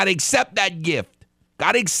 You got to accept that gift.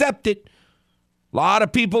 Got to accept it. A lot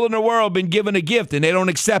of people in the world have been given a gift, and they don't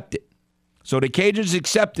accept it. So the Cajuns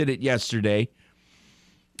accepted it yesterday.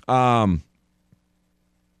 And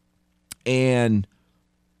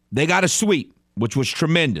they got a sweep, which was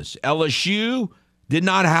tremendous. LSU did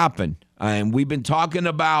not happen. And we've been talking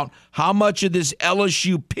about how much of this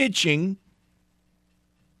LSU pitching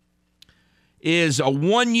is a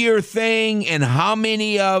one-year thing and how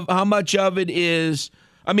much of it is,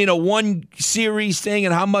 a one-series thing,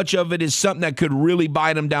 and how much of it is something that could really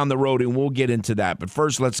bite them down the road, and we'll get into that. But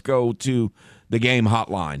first, let's go to the game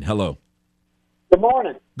hotline. Hello. Good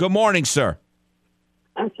morning. Good morning, sir.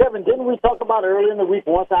 I'm Kevin. Didn't we talk about earlier in the week,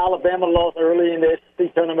 once Alabama lost early in the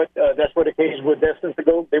SEC tournament, that's where the Cajuns were destined to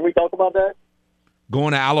go? Didn't we talk about that?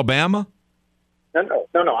 Going to Alabama? No.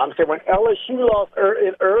 I'm saying when LSU lost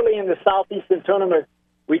early in the Southeastern tournament,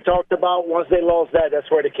 we talked about once they lost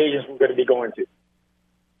that's where the Cajuns were going to be going to.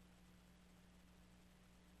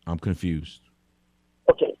 I'm confused.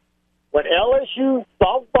 Okay. When LSU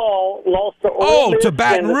softball lost to Ole Miss to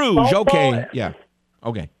Baton Rouge. Okay. Yeah.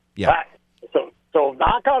 Okay. Yeah. Right. So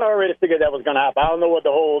I kind of already figured that was going to happen. I don't know what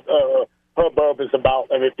the whole hubbub is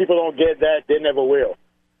about. I mean, if people don't get that, they never will.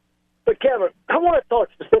 But, Kevin, I want to talk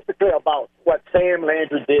specifically about what Sam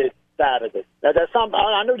Landry did Saturday. Now, that's something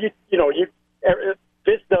I know the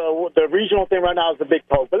regional thing right now is the big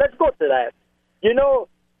talk, but let's go to that.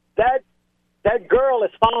 That girl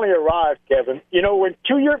has finally arrived, Kevin. When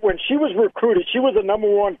she was recruited, she was the number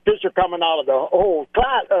 1 pitcher coming out of the whole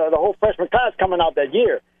class, the whole freshman class coming out that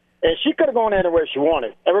year. And she could have gone anywhere she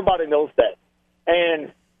wanted. Everybody knows that.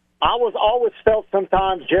 And I was always felt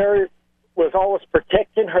sometimes Jerry was always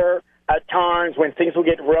protecting her at times when things would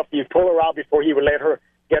get rough. You'd pull her out before he would let her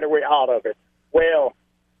get her way out of it. Well,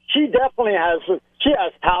 she definitely has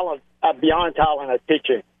talent, beyond talent at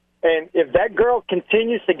pitching. And if that girl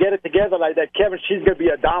continues to get it together like that, Kevin, she's going to be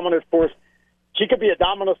a dominant force. She could be a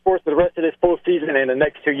dominant force for the rest of this postseason and the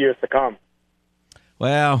next 2 years to come.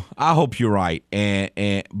 Well, I hope you're right,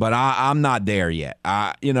 but I'm not there yet.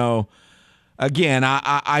 Again,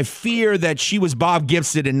 I fear that she was Bob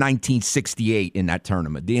Gibson in 1968 in that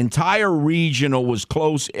tournament. The entire regional was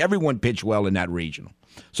close. Everyone pitched well in that regional,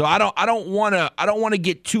 so I don't want to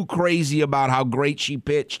get too crazy about how great she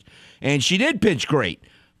pitched, and she did pitch great,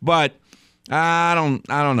 but I don't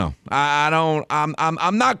know.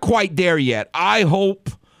 I'm not quite there yet. I hope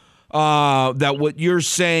that what you're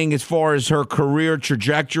saying as far as her career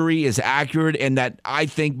trajectory is accurate, and that I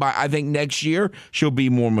think next year she'll be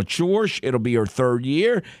more mature. It'll be her 3rd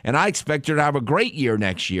year, and I expect her to have a great year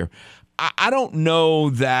next year. I don't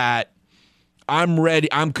know that I'm ready.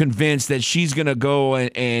 I'm convinced that she's going to go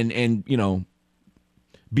and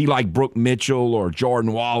be like Brooke Mitchell or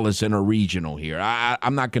Jordan Wallace in a regional here.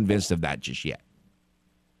 I'm not convinced of that just yet.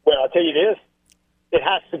 Well, I'll tell you this. It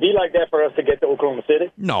has to be like that for us to get to Oklahoma City.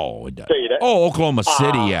 No, it doesn't. Tell you that. Oh, Oklahoma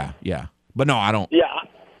City, yeah. But no, I don't. Yeah.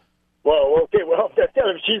 Well, okay. Well, tell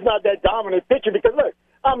him she's not that dominant pitcher because, look,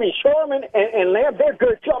 I mean, Sherman and Lamb, they're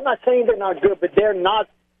good, too. I'm not saying they're not good, but they're not.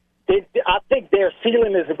 I think their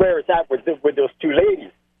ceiling is where it's at with those two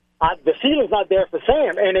ladies. The ceiling's not there for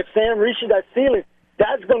Sam, and if Sam reaches that ceiling,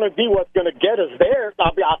 that's going to be what's going to get us there.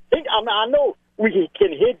 I know we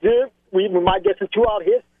can hit good. We might get some 2-out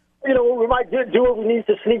hits. You know, we might do what we need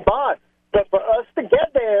to sneak by. But for us to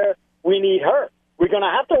get there, we need her. We're going to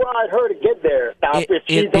have to ride her to get there. Now,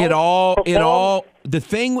 the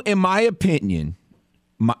thing, in my opinion,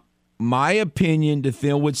 the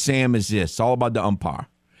thing with Sam is this. It's all about the umpire.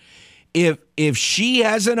 If she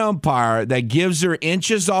has an umpire that gives her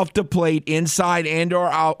inches off the plate, inside and or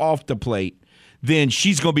out off the plate, then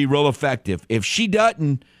she's going to be real effective. If she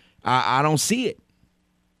doesn't, I don't see it.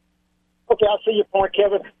 Okay, I see your point,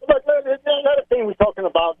 Kevin. But another thing we're talking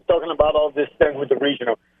about all this thing with the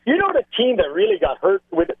regional. You know the team that really got hurt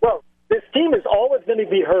with it? Well, this team is always going to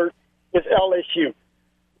be hurt is LSU.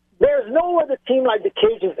 There's no other team like the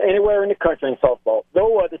Cajuns anywhere in the country in softball.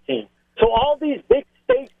 No other team. So all these big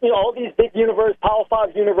states, you know, all these big universities, Power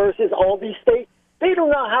 5 universities, all these states, they do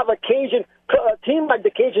not have a team like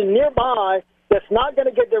the Cajun nearby that's not going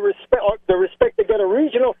to get the respect to get a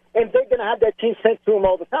regional, and they're going to have that team sent to them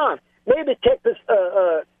all the time. Maybe Texas,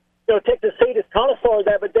 Texas State is kind of for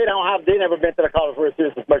that, but they never been to the College World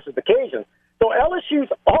Series as much as the Cajuns. So LSU's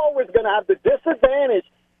always going to have the disadvantage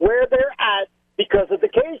where they're at because of the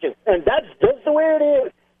Cajuns, and that's just the way it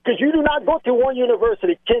is. Because you do not go to one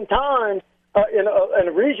university 10 times in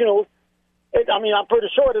a regional. I'm pretty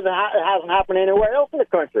sure that it hasn't happened anywhere else in the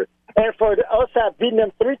country. And for us to have beaten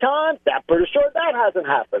them 3 times, I'm pretty sure that hasn't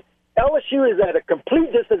happened. LSU is at a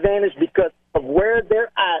complete disadvantage because of where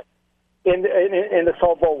they're at in the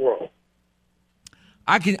softball world.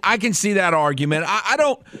 I can see that argument.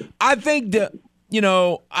 I think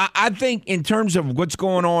in terms of what's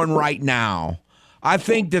going on right now, I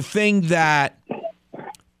think the thing that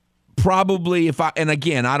probably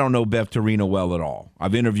I don't know Beth Torino well at all.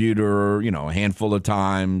 I've interviewed her, a handful of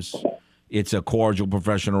times. It's a cordial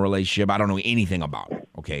professional relationship. I don't know anything about her.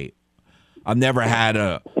 Okay. I've never had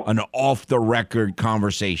an off-the-record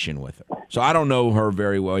conversation with her. So I don't know her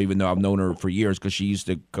very well, even though I've known her for years because she used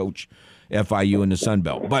to coach FIU in the Sun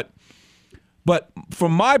Belt. But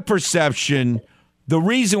from my perception, the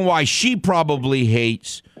reason why she probably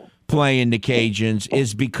hates playing the Cajuns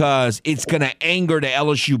is because it's going to anger the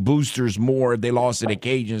LSU boosters more if they lost to the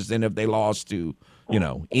Cajuns than if they lost to,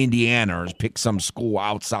 Indiana or pick some school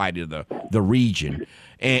outside of the region.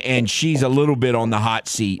 And she's a little bit on the hot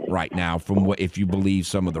seat right now if you believe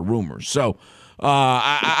some of the rumors. So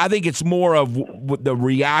I think it's more of what the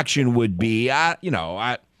reaction would be. Are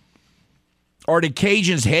the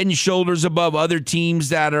Cajuns head and shoulders above other teams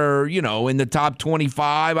that are, in the top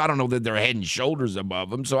 25? I don't know that they're head and shoulders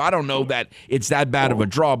above them. So I don't know that it's that bad of a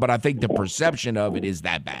draw, but I think the perception of it is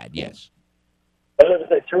that bad, yes.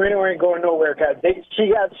 Torino ain't going nowhere, guys.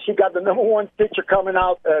 She got the number 1 pitcher coming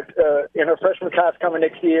out in her freshman class coming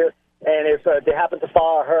next year, and if they happen to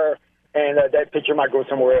fire her, and that pitcher might go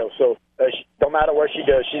somewhere else. So no matter what she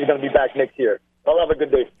does, she's going to be back next year. I'll have a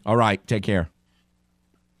good day. All right, take care.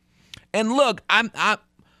 And look, I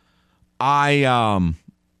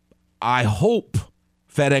hope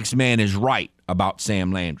FedEx Man is right about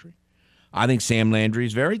Sam Landry. I think Sam Landry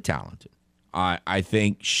is very talented. I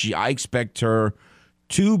expect her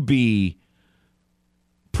to be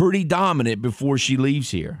pretty dominant before she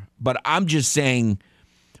leaves here. But I'm just saying,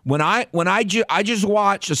 I just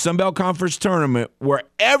watched a Sun Belt Conference tournament where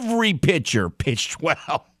every pitcher pitched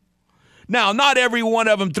well. Now, not every one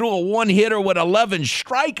of them threw a one-hitter with 11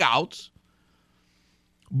 strikeouts,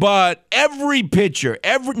 but every pitcher,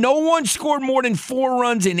 no one scored more than 4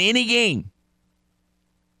 runs in any game.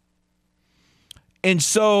 And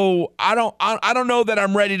so I don't know that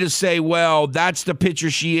I'm ready to say, well, that's the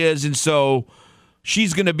pitcher she is, and so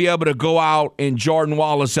she's going to be able to go out and Jordan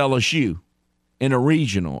Wallace LSU in a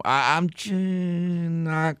regional. I'm just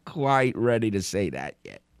not quite ready to say that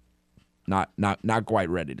yet. Not quite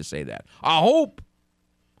ready to say that. I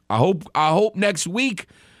hope next week,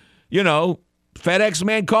 FedEx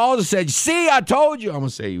Man calls and said, "See, I told you." I'm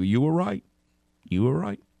gonna say you were right. You were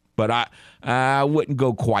right. But I wouldn't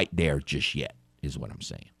go quite there just yet, is what I'm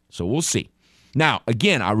saying. So we'll see. Now,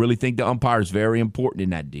 again, I really think the umpire is very important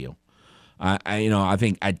in that deal. I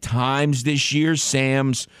think at times this year,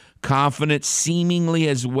 Sam's confidence seemingly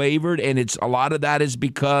has wavered, and a lot of that is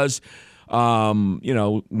because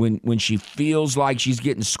when she feels like she's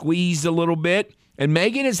getting squeezed a little bit. And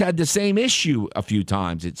Megan has had the same issue a few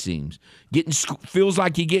times, it seems. Feels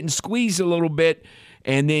like you're getting squeezed a little bit,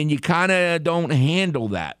 and then you kind of don't handle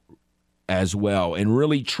that as well and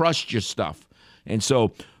really trust your stuff. And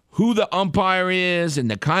so who the umpire is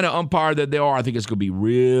and the kind of umpire that they are, I think it's going to be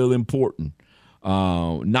real important.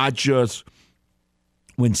 Not just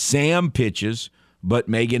when Sam pitches, but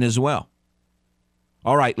Megan as well.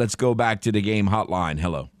 All right, let's go back to the game hotline.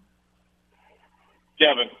 Hello.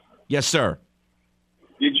 Kevin. Yes, sir.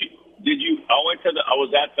 I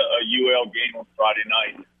was at the UL game on Friday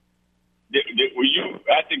night. Were you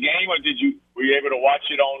at the game, or were you able to watch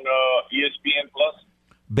it on ESPN Plus?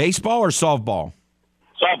 Baseball or softball?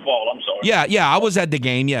 Softball. I'm sorry. Yeah. I was at the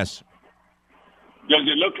game. Yes. Does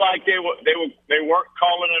it look like they weren't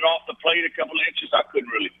calling it off the plate a couple of inches? I couldn't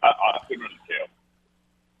really tell.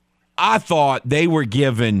 I thought they were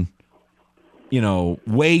given,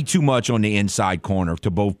 way too much on the inside corner to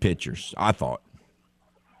both pitchers. I thought.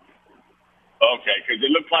 Okay, because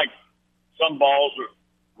it looked like some balls were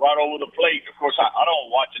right over the plate. Of course, I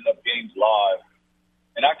don't watch enough games live,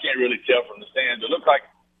 and I can't really tell from the stands. It looked like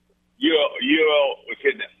UL was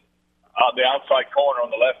hitting the outside corner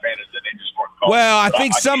on the left-handers, and they just weren't calling. Well, I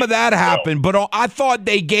think some of that happened, but I thought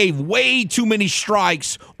they gave way too many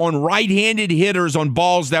strikes on right-handed hitters on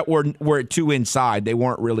balls that were too inside. They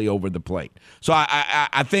weren't really over the plate. So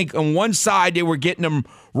I think on one side they were getting them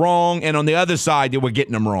wrong, and on the other side they were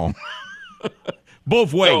getting them wrong.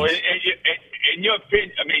 Both ways. So, in your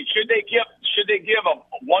opinion, should they give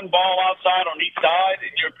one ball outside on each side? In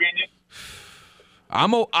your opinion,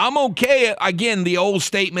 I'm okay. Again, the old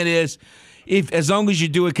statement is, as long as you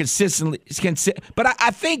do it consistently. But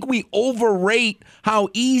I think we overrate how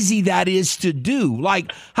easy that is to do.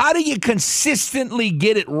 Like, how do you consistently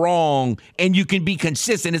get it wrong and you can be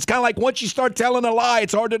consistent? It's kind of like once you start telling a lie,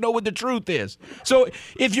 it's hard to know what the truth is. So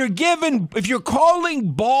if you're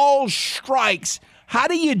calling ball strikes, how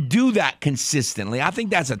do you do that consistently? I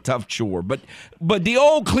think that's a tough chore. But the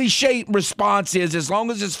old cliche response is, as long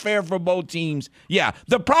as it's fair for both teams, yeah.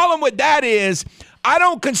 The problem with that is I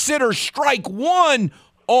don't consider strike one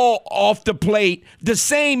all off the plate the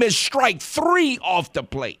same as strike three off the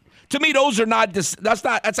plate. To me, those are not.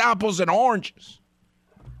 That's apples and oranges.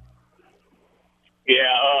 Yeah,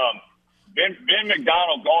 Ben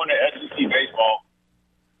McDonald going to SEC baseball.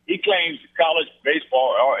 He claims college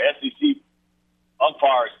baseball or SEC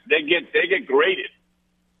umpires they get graded.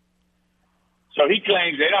 So he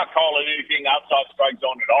claims they're not calling anything outside strike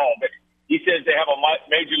zone at all. But he says they have a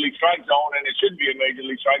major league strike zone, and it should be a major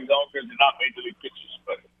league strike zone because they're not major league pitchers.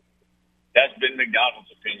 But that's Ben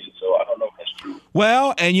McDonald's opinion, so I don't know if that's true.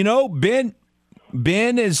 Well, and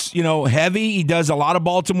Ben is, heavy. He does a lot of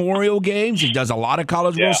Baltimore Oriole games. He does a lot of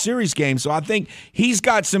College World Series games. So I think he's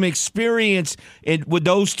got some experience with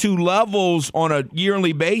those two levels on a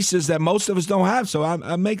yearly basis that most of us don't have. So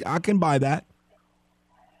I can buy that.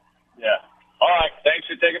 Yeah. All right. Thanks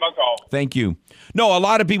for taking my call. Thank you. No, a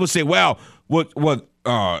lot of people say, well, we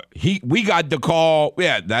got the call.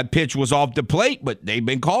 Yeah, that pitch was off the plate, but they've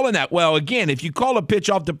been calling that. Well, again, if you call a pitch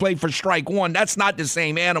off the plate for strike one, that's not the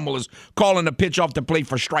same animal as calling a pitch off the plate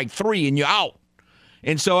for strike three and you're out.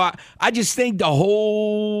 And so I just think the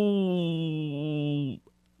whole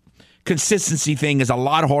consistency thing is a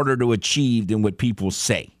lot harder to achieve than what people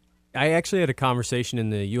say. I actually had a conversation in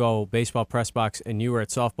the UL baseball press box, and you were at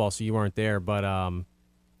softball, so you weren't there. But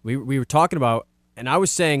we were talking about, and I was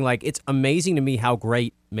saying, like, it's amazing to me how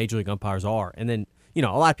great Major League umpires are. And then, a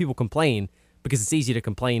lot of people complain because it's easy to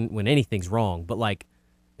complain when anything's wrong. But, like,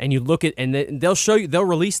 and you look at, and they'll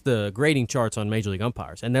release the grading charts on Major League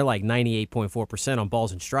umpires, and they're like 98.4% on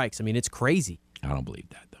balls and strikes. I mean, it's crazy. I don't believe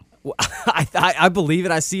that, though. Well, I believe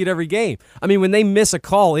it. I see it every game. I mean, when they miss a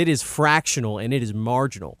call, it is fractional and it is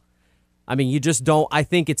marginal. I mean, you just don't. I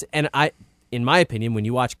think it's, in my opinion, when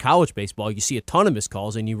you watch college baseball, you see a ton of missed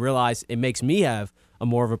calls, and you realize it makes me have a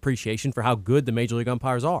more of appreciation for how good the Major League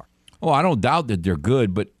umpires are. Oh, I don't doubt that they're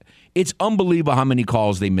good, but it's unbelievable how many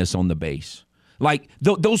calls they miss on the base. Like,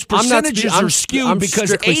 those percentages are skewed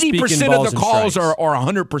because 80% of the calls are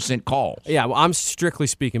 100% calls. Yeah, well, I'm strictly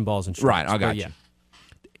speaking balls and strikes. Right, I got you.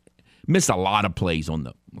 Missed a lot of plays on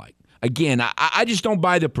the, again, I just don't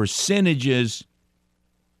buy the percentages.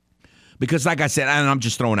 Because, like I said, and I'm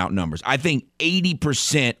just throwing out numbers, I think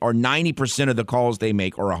 80% or 90% of the calls they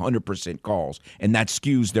make are 100% calls, and that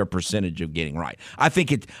skews their percentage of getting right. I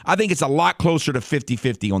think it's a lot closer to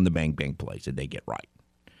 50-50 on the bang-bang plays that they get right.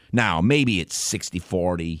 Now, maybe it's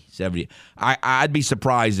 60-40, 70. I'd be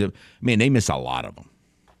surprised if, they miss a lot of them.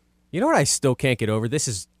 You know what I still can't get over? This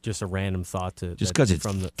is just a random thought just because it's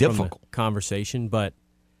difficult. From the conversation, but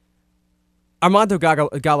Armando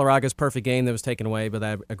Galarraga's perfect game that was taken away by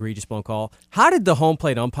that egregious blown call. How did the home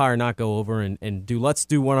plate umpire not go over and let's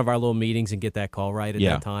do one of our little meetings and get that call right at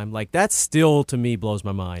that time? Like, that still, to me, blows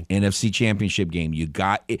my mind. NFC Championship game.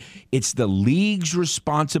 It's the league's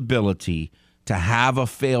responsibility to have a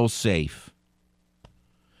fail-safe.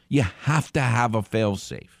 You have to have a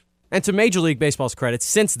fail-safe. And to Major League Baseball's credit,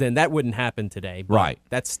 since then, that wouldn't happen today. But right.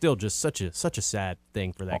 That's still just such a sad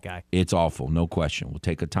thing for that guy. It's awful, no question. We'll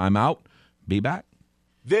take a timeout. Be back.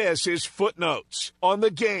 This is Footnotes on the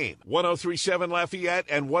game. 103.7 Lafayette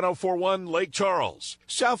and 104.1 Lake Charles,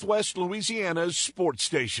 Southwest Louisiana's sports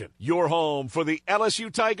station. Your home for the LSU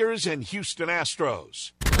Tigers and Houston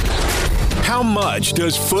Astros. How much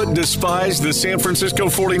does Foot despise the San Francisco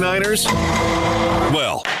 49ers?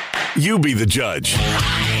 Well, you be the judge.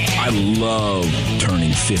 I love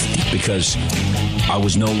turning 50 because I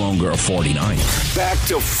was no longer a 49er. Back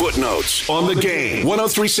to Footnotes on the game.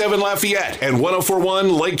 103.7 Lafayette and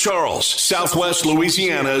 104.1 Lake Charles, Southwest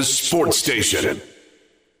Louisiana's sports station.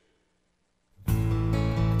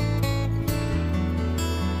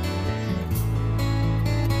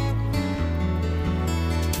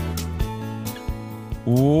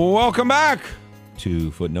 Welcome back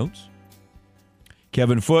to Footnotes.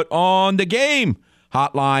 Kevin Foote on the game.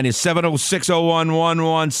 Hotline is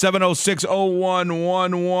 706-0111,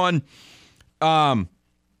 706-0111.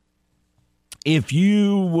 If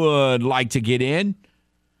you would like to get in,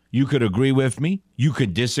 you could agree with me. You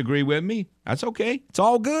could disagree with me. That's okay. It's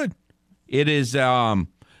all good. That's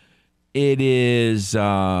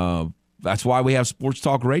why we have Sports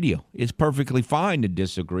Talk Radio. It's perfectly fine to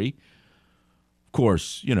disagree. Of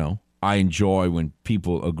course, I enjoy when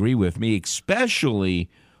people agree with me, especially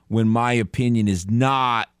when my opinion is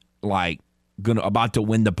not like about to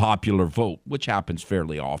win the popular vote, which happens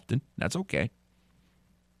fairly often. That's okay.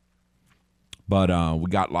 But we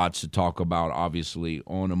got lots to talk about, obviously,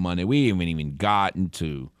 on a Monday. We haven't even gotten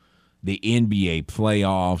to the NBA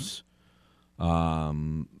playoffs.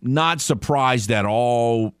 Not surprised at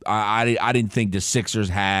all. I didn't think the Sixers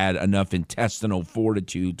had enough intestinal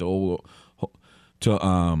fortitude to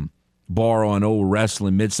borrow an old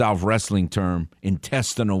Mid-South wrestling term,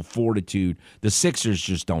 intestinal fortitude. The Sixers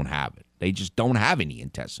just don't have it. They just don't have any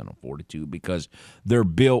intestinal fortitude because they're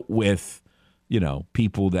built with,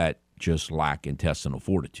 people that just lack intestinal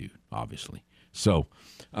fortitude, obviously. So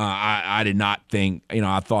I did not think,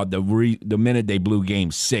 I thought the minute they blew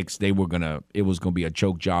Game 6, it was going to be a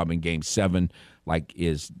choke job in Game 7, like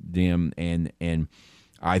is them, and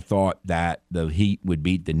I thought that the Heat would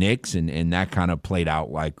beat the Knicks, and that kind of played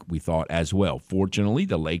out like we thought as well. Fortunately,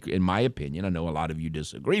 the Lakers, in my opinion, I know a lot of you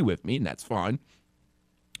disagree with me, and that's fine.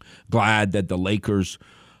 Glad that the Lakers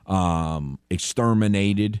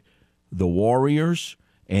exterminated the Warriors,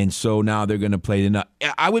 and so now they're going to play the.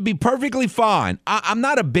 I would be perfectly fine. I'm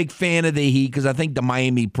not a big fan of the Heat because I think the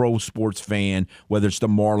Miami pro sports fan, whether it's the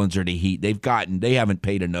Marlins or the Heat, they haven't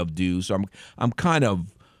paid enough dues. So I'm kind of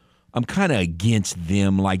against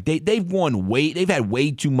them. Like they've had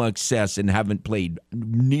way too much success and haven't played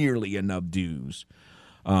nearly enough dues.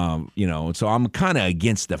 So I'm kind of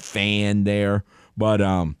against the fan there. But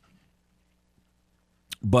I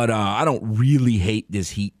don't really hate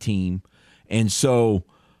this Heat team. And so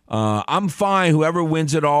I'm fine whoever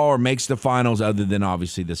wins it all or makes the finals other than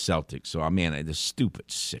obviously the Celtics. So, the stupid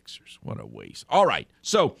Sixers. What a waste. All right.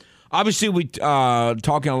 So, obviously, we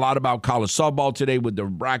talking a lot about college softball today with the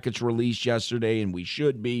brackets released yesterday, and we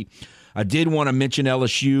should be. I did want to mention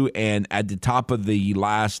LSU, and at the top of the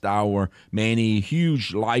last hour, Manny,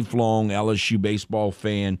 huge lifelong LSU baseball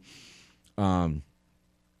fan, been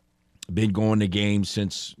going to games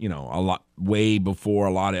since, way before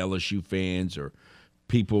a lot of LSU fans or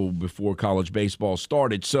people before college baseball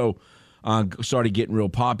started. So, started getting real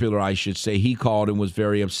popular, I should say. He called and was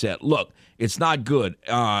very upset. Look, it's not good.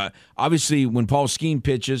 Obviously, when Paul Skeen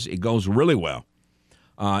pitches, it goes really well.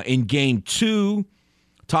 In Game 2,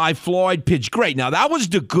 Ty Floyd pitched great. Now, that was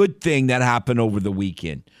the good thing that happened over the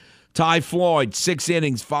weekend. Ty Floyd, 6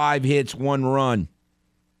 innings, 5 hits, 1 run.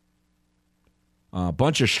 A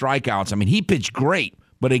bunch of strikeouts. He pitched great.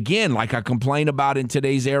 But again, like I complain about in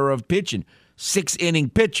today's era of pitching, 6-inning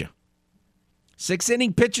pitcher.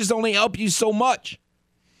 6-inning pitches only help you so much.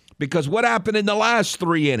 Because what happened in the last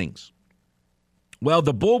 3 innings? Well,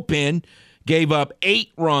 the bullpen gave up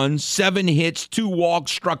 8 runs, 7 hits, 2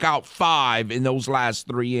 walks, struck out 5 in those last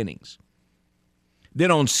 3 innings.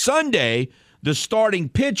 Then on Sunday, the starting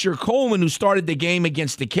pitcher, Coleman, who started the game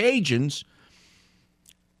against the Cajuns,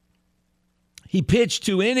 he pitched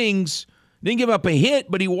 2 innings, Didn't give up a hit,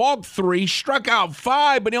 but he walked 3, struck out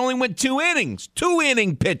 5, but he only went 2 innings.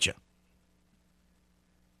 2-inning pitcher.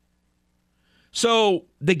 So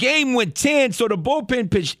the game went 10, so the bullpen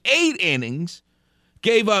pitched 8 innings,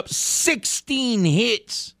 gave up 16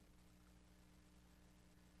 hits,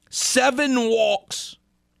 7 walks,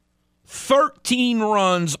 13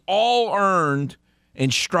 runs, all earned,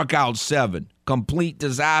 and struck out 7. Complete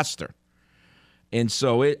disaster. And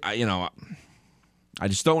so I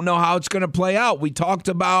just don't know how it's going to play out. We talked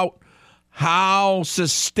about how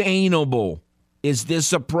sustainable is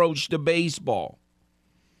this approach to baseball.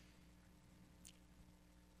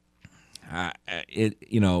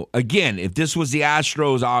 Again, if this was the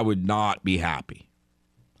Astros, I would not be happy.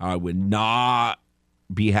 I would not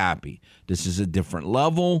be happy. This is a different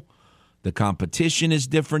level. The competition is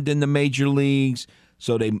different than the major leagues.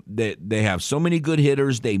 So they have so many good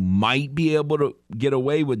hitters. They might be able to get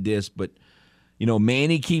away with this, but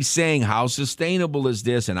Manny keeps saying, how sustainable is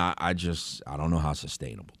this? And I don't know how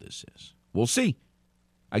sustainable this is. We'll see.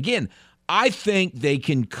 Again, I think they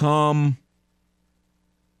can come.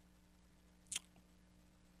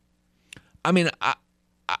 I mean,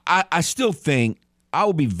 I still think I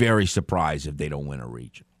will be very surprised if they don't win a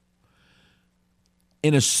regional.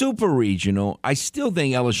 In a super regional, I still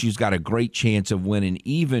think LSU's got a great chance of winning,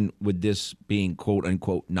 even with this being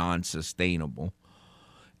quote-unquote non-sustainable,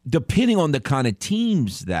 depending on the kind of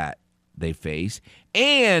teams that they face.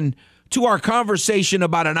 And to our conversation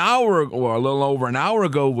about an hour or a little over an hour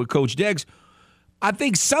ago with Coach Deggs, I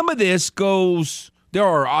think some of this goes – there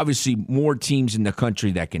are obviously more teams in the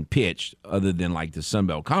country that can pitch other than like the Sun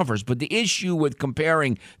Belt Conference, but the issue with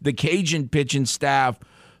comparing the Cajun pitching staff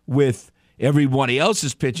with everybody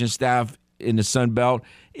else's pitching staff in the Sun Belt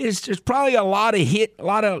is there's probably a lot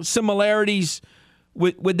of similarities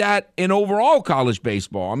with that in overall college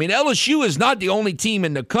baseball. I mean, LSU is not the only team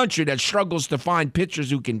in the country that struggles to find pitchers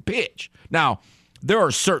who can pitch. Now, there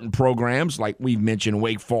are certain programs, like we've mentioned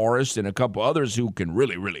Wake Forest and a couple others who can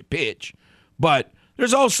really, really pitch. But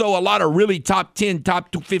there's also a lot of really top 10,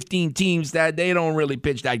 top 15 teams that they don't really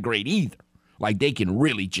pitch that great either. Like they can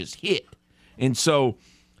really just hit. And so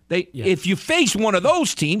if you face one of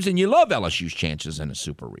those teams, and you love LSU's chances in a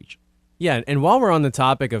super region. Yeah, and while we're on the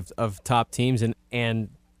topic of top teams, and I'm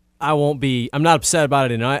not upset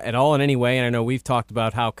about it at all in any way, and I know we've talked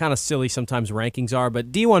about how kind of silly sometimes rankings are,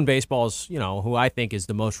 but D1 baseball is, who I think is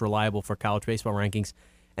the most reliable for college baseball rankings,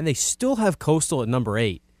 and they still have Coastal at number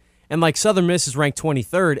 8. And like Southern Miss is ranked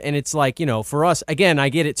 23rd, and it's like, for us, again, I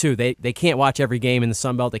get it too. They can't watch every game in the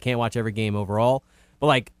Sun Belt. They can't watch every game overall. But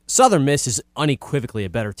like Southern Miss is unequivocally a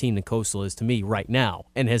better team than Coastal is to me right now,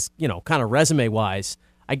 and has, kind of resume-wise,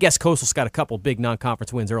 I guess Coastal's got a couple big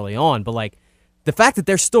non-conference wins early on, but like the fact that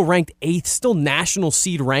they're still ranked 8th, still national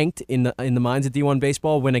seed ranked in the minds of D1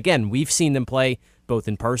 baseball, when again, we've seen them play both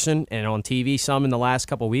in person and on TV some in the last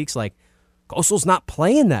couple weeks, like Coastal's not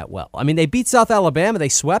playing that well. I mean, they beat South Alabama. They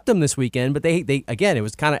swept them this weekend, but they again, it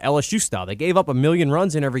was kind of LSU style. They gave up 1 million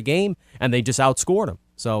runs in every game, and they just outscored them.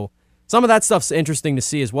 So some of that stuff's interesting to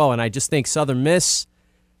see as well, and I just think Southern Miss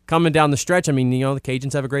coming down the stretch, I mean, the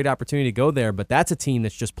Cajuns have a great opportunity to go there, but that's a team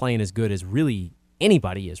that's just playing as good as really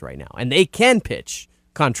anybody is right now, and they can pitch,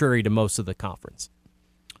 contrary to most of the conference.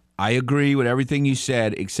 I agree with everything you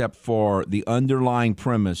said, except for the underlying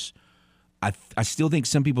premise. I still think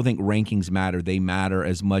some people think rankings matter. They matter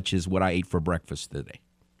as much as what I ate for breakfast today.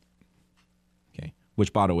 Okay,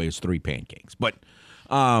 which, by the way, is 3 pancakes. But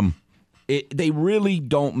they really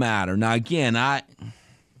don't matter. Now, again,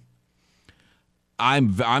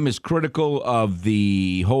 I'm as critical of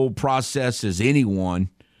the whole process as anyone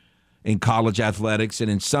in college athletics, and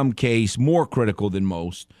in some case more critical than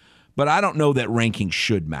most. But I don't know that rankings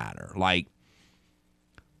should matter. Like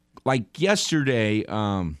yesterday.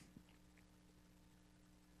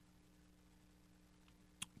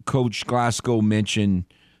 Coach Glasgow mentioned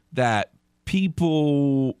that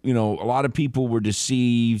people, a lot of people were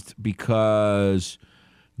deceived because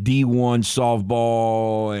D1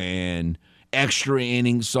 softball and extra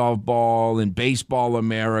innings softball and Baseball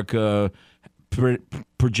America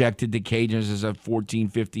projected the Cajuns as a 14,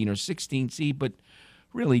 15, or 16 seed. But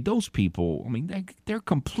really, those people, I mean, they're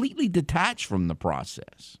completely detached from the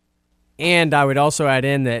process. And I would also add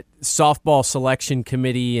in that softball selection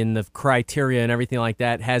committee and the criteria and everything like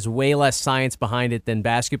that has way less science behind it than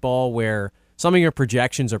basketball, where some of your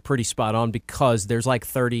projections are pretty spot on because there's like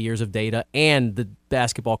 30 years of data, and the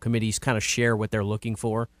basketball committees kind of share what they're looking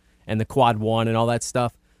for, and the quad one and all that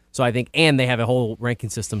stuff. So I think, and they have a whole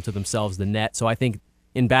ranking system to themselves, the net. So I think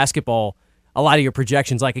in basketball, a lot of your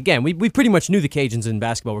projections, like again, we pretty much knew the Cajuns in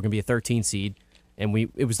basketball were going to be a 13 seed. And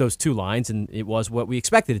it was those two lines, and it was what we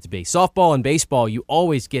expected it to be. Softball and baseball, you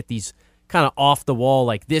always get these kind of off the wall,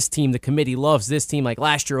 like this team, the committee loves this team. Like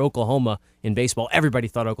last year, Oklahoma in baseball, everybody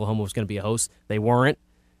thought Oklahoma was going to be a host. They weren't.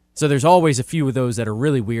 So there's always a few of those that are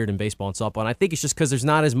really weird in baseball and softball. And I think it's just because there's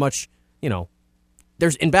not as much,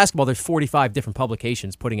 in basketball, there's 45 different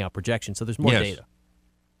publications putting out projections, so there's more data.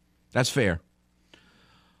 That's fair.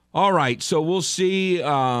 All right, so we'll see. The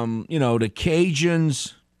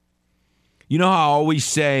Cajuns, you know how I always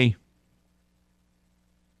say,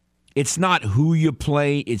 it's not who you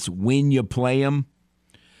play, it's when you play them.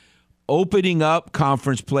 Opening up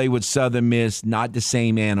conference play with Southern Miss, not the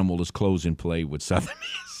same animal as closing play with Southern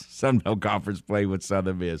Miss. Sun Belt Conference play with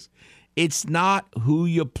Southern Miss. It's not who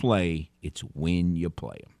you play, it's when you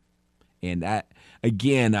play them. And that,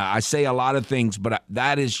 again, I say a lot of things, but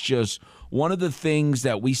that is just one of the things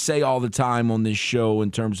that we say all the time on this show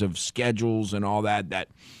in terms of schedules and all that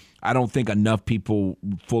I don't think enough people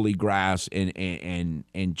fully grasp and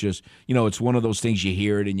just, it's one of those things you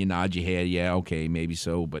hear it and you nod your head, yeah, okay, maybe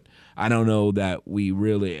so, but I don't know that we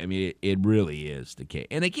really, it really is the case.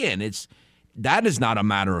 And again, that is not a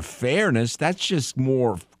matter of fairness. That's just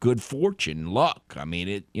more good fortune, luck. I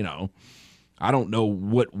don't know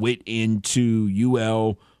what went into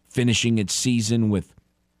UL finishing its season with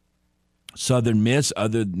Southern Miss,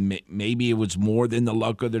 maybe it was more than the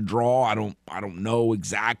luck of the draw. I don't know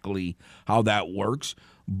exactly how that works,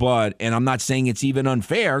 and I'm not saying it's even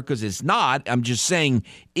unfair because it's not. I'm just saying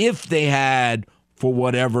if they had, for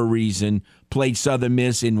whatever reason, played Southern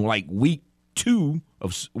Miss in like weekend 2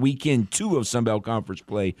 of Sunbelt Conference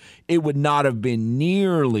play, it would not have been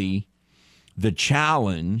nearly the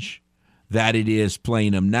challenge that it is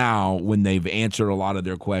playing them now when they've answered a lot of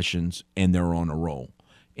their questions and they're on a roll.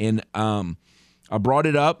 And I brought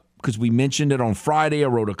it up because we mentioned it on Friday. I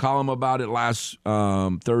wrote a column about it last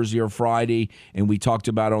Thursday or Friday, and we talked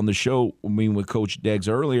about it on the show with Coach Deggs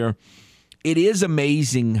earlier. It is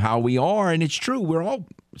amazing how we are, and it's true.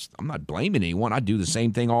 I'm not blaming anyone. I do the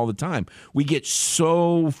same thing all the time. We get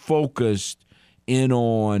so focused in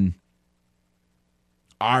on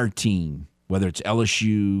our team, whether it's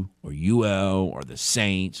LSU or UL or the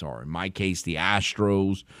Saints or, in my case, the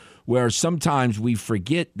Astros, where sometimes we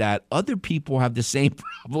forget that other people have the same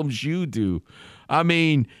problems you do.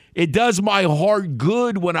 It does my heart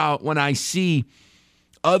good when I see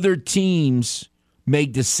other teams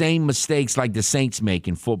make the same mistakes like the Saints make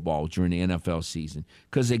in football during the NFL season.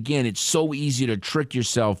 Because, again, it's so easy to trick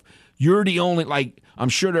yourself. You're the only, I'm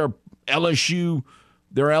sure there are LSU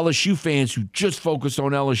fans who just focus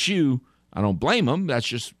on LSU. I don't blame them.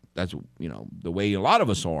 That's the way a lot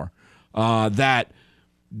of us are. That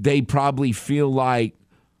they probably feel like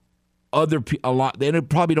they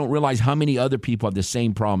probably don't realize how many other people have the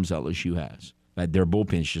same problems LSU has. That their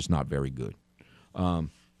bullpen's just not very good. And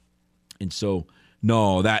so,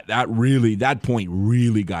 no, that point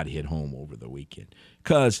really got hit home over the weekend.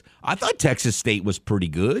 Because I thought Texas State was pretty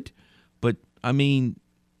good, but,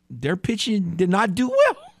 their pitching did not do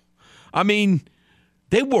well.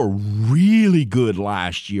 They were really good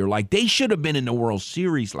last year. They should have been in the World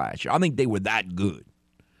Series last year. I think they were that good.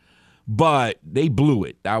 But they blew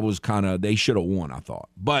it. That was they should have won, I thought.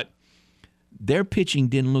 But their pitching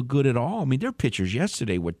didn't look good at all. Their pitchers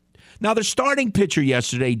yesterday were – now, their starting pitcher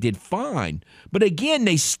yesterday did fine. But, again,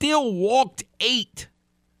 they still walked 8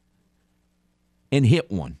 and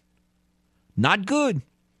hit 1. Not good.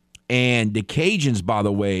 And the Cajuns, by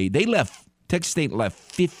the way, Texas State left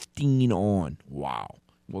 15 on. Wow.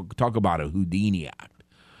 We'll talk about a Houdini act.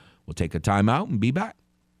 We'll take a timeout and be back.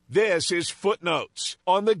 This is Footnotes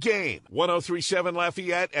on the Game. 103.7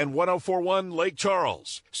 Lafayette and 104.1 Lake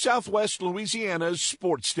Charles, Southwest Louisiana's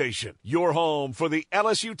sports station. Your home for the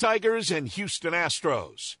LSU Tigers and Houston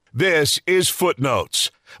Astros. This is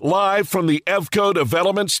Footnotes, live from the Evco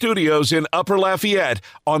Development Studios in Upper Lafayette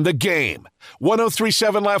on the Game.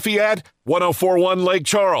 103.7 Lafayette, 104.1 Lake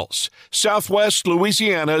Charles, Southwest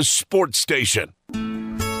Louisiana's sports station.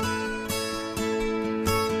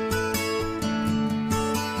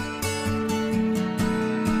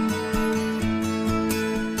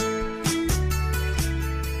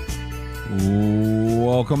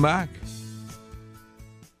 Welcome back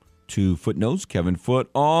to Footnotes. Kevin Foote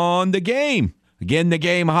on the Game. Again, the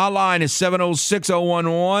Game hotline is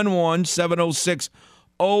 706-0111,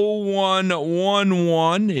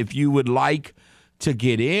 706-0111. If you would like to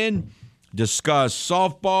get in, discuss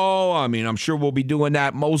softball. I'm sure we'll be doing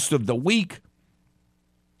that most of the week.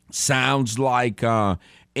 Sounds like, and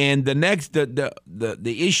the next, the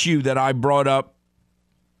issue that I brought up,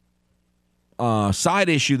 side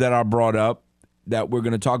issue that I brought up, that we're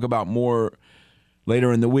going to talk about more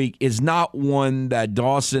later in the week is not one that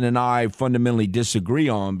Dawson and I fundamentally disagree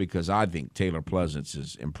on, because I think Taylor Pleasance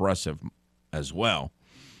is impressive as well.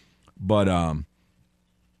 But I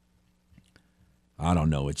don't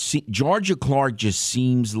know. Georgia Clark just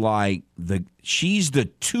seems like she's the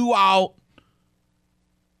 2-out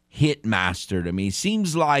hit master to me. It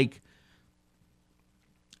seems like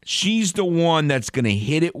she's the one that's going to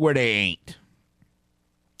hit it where they ain't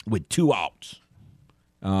with 2 outs.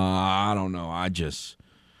 I don't know. I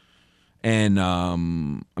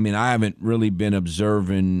haven't really been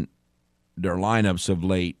observing their lineups of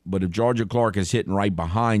late, but if Georgia Clark is hitting right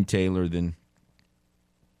behind Taylor, then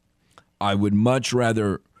I would much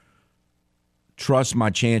rather trust my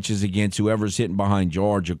chances against whoever's hitting behind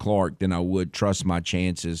Georgia Clark than I would trust my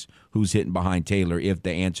chances who's hitting behind Taylor if the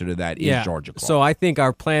answer to that is Georgia Clark. So I think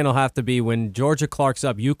our plan will have to be when Georgia Clark's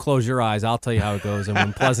up, you close your eyes, I'll tell you how it goes, and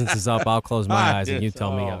when Pleasance is up, I'll close my eyes and you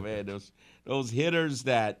tell me how. Oh, man, those hitters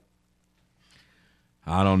that,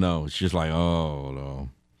 I don't know, it's just like, oh, no.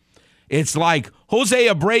 It's like Jose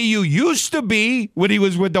Abreu used to be when he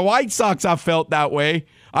was with the White Sox. I felt that way.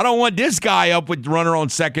 I don't want this guy up with runner on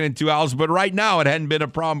second and 2 outs, but right now it hadn't been a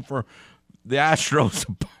problem for the Astros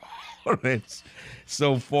opponents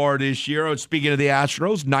so far this year. Speaking of the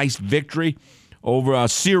Astros, nice victory over a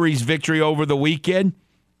series victory over the weekend.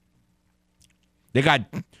 They got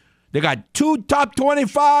 2 top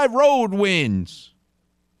 25 road wins.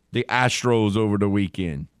 The Astros over the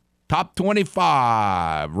weekend. Top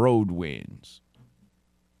 25 road wins.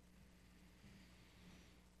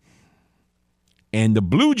 And the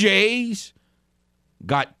Blue Jays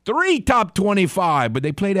got 3 top 25, but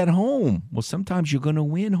they played at home. Well, sometimes you're going to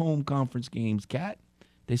win home conference games, Cat.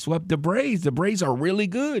 They swept the Braves. The Braves are really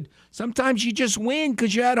good. Sometimes you just win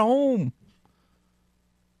because you're at home.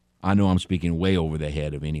 I know I'm speaking way over the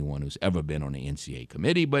head of anyone who's ever been on the NCAA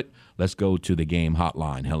committee, but let's go to the game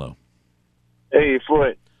hotline. Hello. Hey,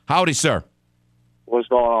 Foot. Howdy, sir. What's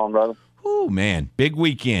going on, brother? Oh, man. Big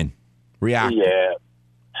weekend. React. Yeah.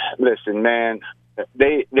 Listen, man.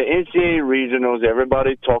 The NCAA regionals,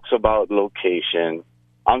 everybody talks about location.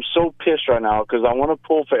 I'm so pissed right now because I want to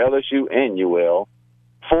pull for LSU and UL.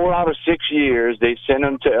 4 out of 6 years, they send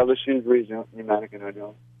them to LSU's regional.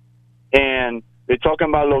 And they're talking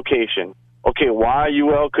about location. Okay, why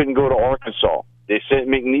UL couldn't go to Arkansas? They sent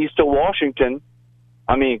McNeese to Washington.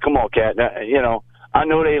 I mean, come on, Cat. I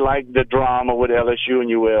know they like the drama with LSU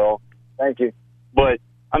and UL. Thank you. But,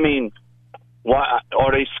 I mean, why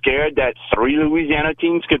are they scared that 3 Louisiana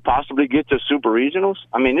teams could possibly get to super regionals?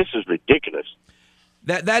 I mean, this is ridiculous.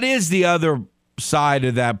 That is the other side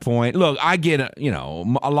of that point. Look, I get,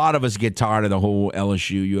 a lot of us get tired of the whole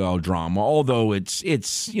LSU UL drama, although it's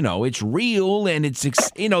real and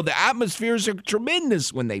the atmospheres are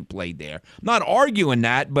tremendous when they played there. I'm not arguing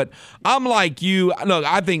that, but I'm like you. Look,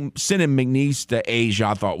 I think sending McNeese to Asia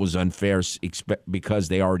I thought was unfair because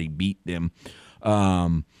they already beat them.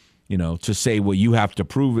 To say, well, you have to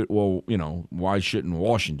prove it. Well, why shouldn't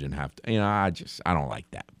Washington have to? I don't like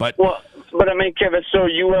that. But I mean, Kevin, so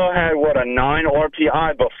UL had, a 9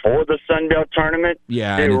 RPI before the Sun Belt tournament?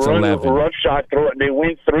 Yeah, they and it's run 11. Roughshod through it. They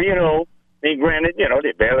win 3-0. I mean, granted,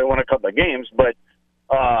 they barely won a couple of games, but,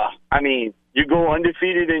 you go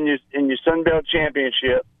undefeated in your Sun Belt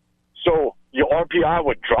championship, so your RPI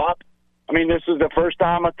would drop? I mean, this is the first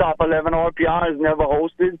time a top 11 RPI is never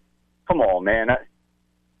hosted? Come on, man.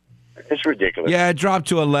 It's ridiculous. Yeah, it dropped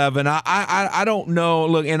to 11. I don't know.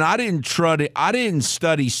 Look, and I didn't study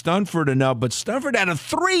Stunford enough, but Stunford had a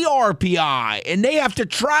 3 RPI, and they have to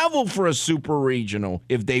travel for a super regional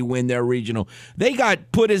if they win their regional. They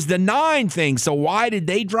got put as the 9 thing, so why did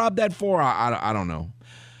they drop that 4? I don't know.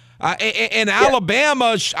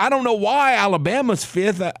 Alabama, I don't know why Alabama's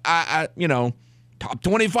 5th. Top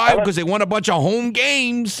 25 because they won a bunch of home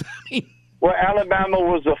games. Well, Alabama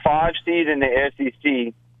was a 5 seed in the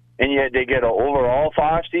SEC. And yet they get an overall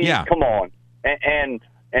 5 seed. Yeah. Come on, and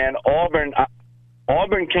Auburn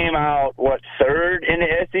came out 3rd in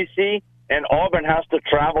the SEC, and Auburn has to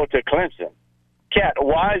travel to Clemson. Cat,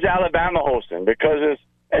 why is Alabama hosting? Because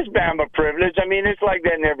it's Bama privilege. I mean, it's like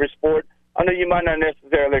that in every sport. I know you might not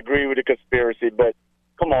necessarily agree with the conspiracy, but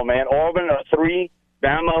come on, man. Auburn a 3,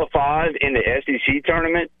 Bama a 5 in the SEC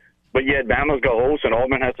tournament, but yet Bama's go host and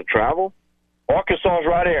Auburn has to travel. Arkansas's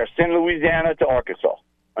right there. Send Louisiana to Arkansas.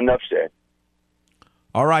 Enough said.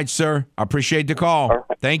 All right, sir. I appreciate the call.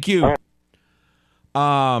 Right. Thank you.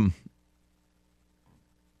 Right.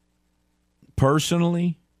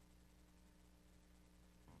 Personally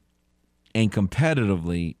and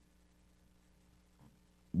competitively,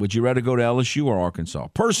 would you rather go to LSU or Arkansas?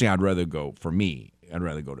 Personally, I'd rather go to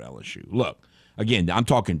LSU. Look, again, I'm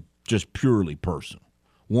talking just purely personal.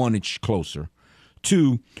 One, it's closer.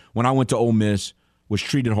 Two, when I went to Ole Miss, was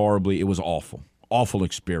treated horribly. It was awful. Awful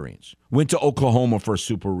experience. Went to Oklahoma for a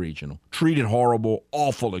super regional. Treated horrible.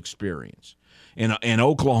 Awful experience. In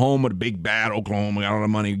Oklahoma, the big bad Oklahoma, got all the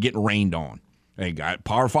money, getting rained on. Hey,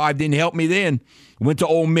 Power 5 didn't help me then. Went to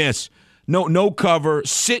Ole Miss. No cover,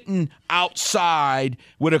 sitting outside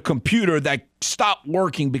with a computer that stopped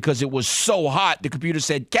working because it was so hot. The computer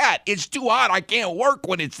said, "Cat, it's too hot. I can't work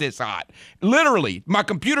when it's this hot." Literally, my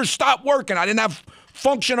computer stopped working. I didn't have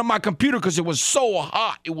function on my computer because it was so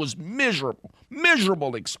hot. It was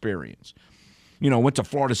miserable experience. Went to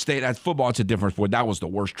Florida State. That's football. It's a different sport. That was the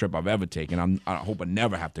worst trip I've ever taken. I hope I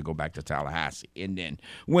never have to go back to Tallahassee. And then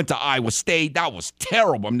went to Iowa State. That was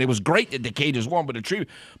terrible. I mean, it was great that the Cajuns won, but the treatment.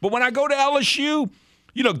 But when I go to LSU,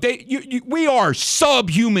 we are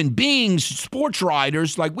subhuman beings, sports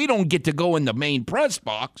writers. Like, we don't get to go in the main press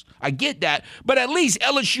box. I get that. But at least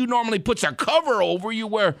LSU normally puts a cover over you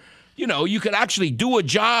where – you could actually do a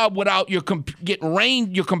job without your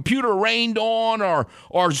computer rained on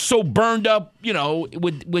or so burned up,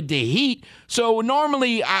 with the heat. So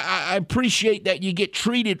normally I appreciate that you get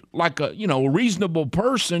treated like a reasonable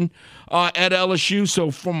person at LSU. So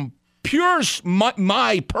from pure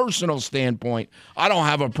my personal standpoint, I don't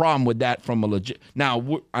have a problem with that from a legit.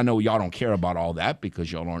 Now, I know y'all don't care about all that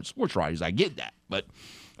because y'all aren't sports writers. I get that. But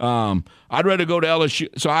I'd rather go to LSU.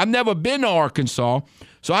 So I've never been to Arkansas.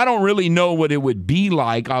 So I don't really know what it would be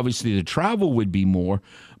like. Obviously, the travel would be more.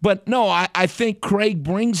 But, no, I think Craig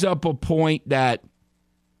brings up a point that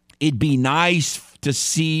it'd be nice to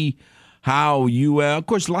see how of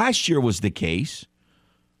course, last year was the case.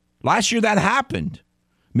 Last year that happened.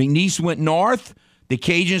 McNeese went north, the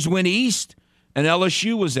Cajuns went east, and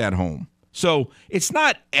LSU was at home. So it's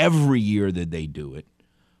not every year that they do it.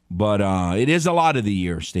 But it is a lot of the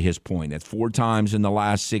years, to his point. That's 4 times in the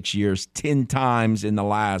last 6 years, 10 times in the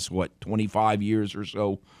last, 25 years or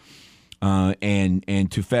so. And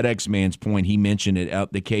to FedEx Man's point, he mentioned it.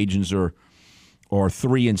 The Cajuns are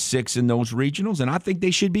 3-6 in those regionals, and I think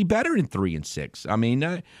they should be better than 3-6. I mean,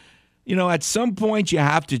 at some point you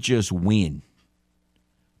have to just win.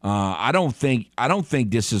 I don't think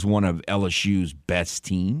this is one of LSU's best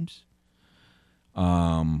teams.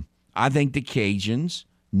 I think the Cajuns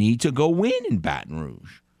need to go win in Baton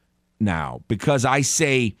Rouge now, because I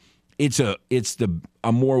say it's a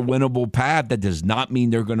more winnable path. That does not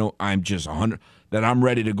mean they're gonna. I'm just 100 that I'm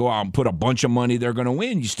ready to go out and put a bunch of money. They're gonna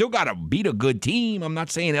win. You still got to beat a good team. I'm not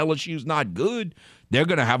saying LSU's not good. They're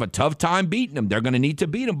gonna have a tough time beating them. They're gonna need to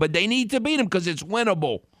beat them, but they need to beat them because it's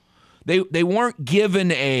winnable. They weren't given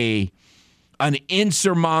an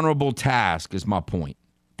insurmountable task. Is my point.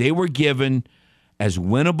 They were given as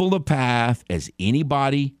winnable a path as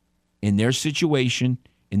anybody in their situation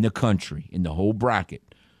in the country, in the whole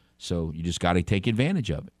bracket. So you just got to take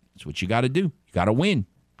advantage of it. That's what you got to do. You got to win.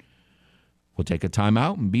 We'll take a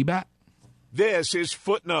timeout and be back. This is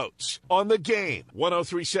Footnotes on the Game.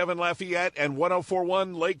 103.7 Lafayette and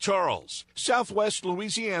 104.1 Lake Charles, Southwest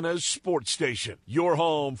Louisiana's sports station. Your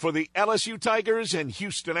home for the LSU Tigers and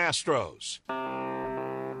Houston Astros.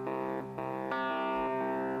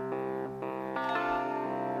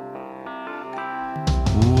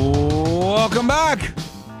 Welcome back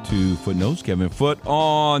to Footnotes. Kevin Foote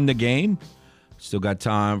on the Game. Still got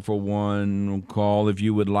time for one call if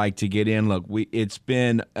you would like to get in. Look,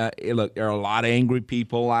 there are a lot of angry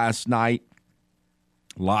people last night,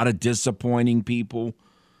 a lot of disappointing people.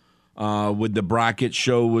 With the bracket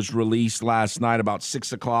show was released last night about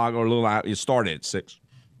 6 o'clock or a little out. It started at 6.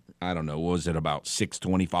 I don't know. Was it about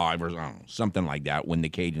 6:25 or something like that when the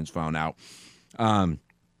Cajuns found out?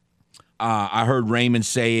 I heard Raymond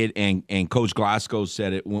say it, and Coach Glasgow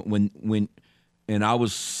said it when I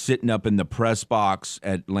was sitting up in the press box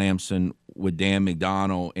at Lamson with Dan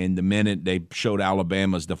McDonnell, and the minute they showed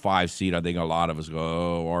Alabama as the 5 seed, I think a lot of us go,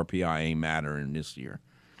 "Oh, RPI ain't mattering this year."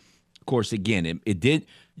 Of course, again, it did.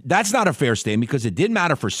 That's not a fair statement because it did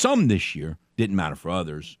matter for some this year, didn't matter for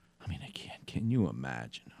others. I mean, can you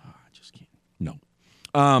imagine? Oh, I just can't. No.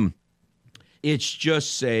 It's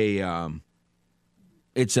just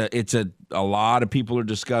It's a lot of people are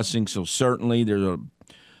discussing, so certainly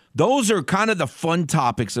those are kind of the fun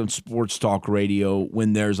topics of sports talk radio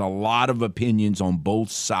when there's a lot of opinions on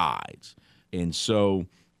both sides. And so,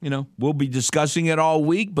 we'll be discussing it all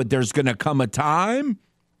week, but there's going to come a time,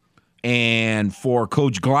 and for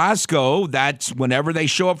Coach Glasgow, that's whenever they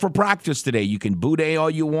show up for practice today. You can boo-day all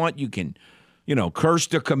you want. You can curse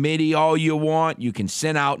the committee all you want. You can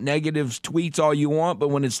send out negative tweets all you want. But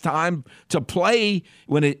when it's time to play,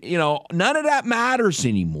 none of that matters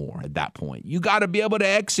anymore at that point. You got to be able to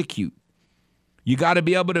execute. You got to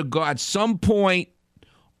be able to go at some point.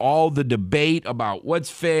 All the debate about what's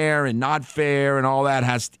fair and not fair and all that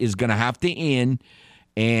is going to have to end.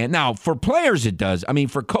 And now for players it does. I mean,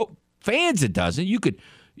 for fans it doesn't.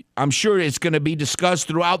 I'm sure it's going to be discussed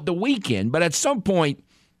throughout the weekend. But at some point,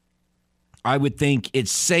 I would think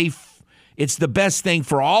it's safe. It's the best thing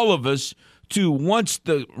for all of us to, once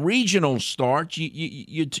the regional starts,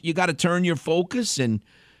 you got to turn your focus and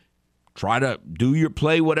try to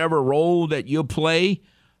play whatever role that you play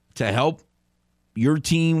to help your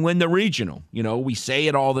team win the regional. You know, we say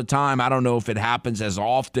it all the time. I don't know if it happens as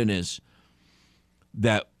often as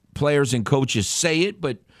that players and coaches say it,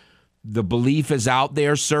 but the belief is out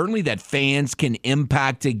there certainly that fans can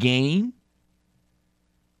impact a game.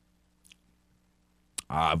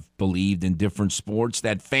 I've believed in different sports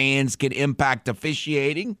that fans can impact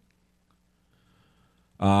officiating.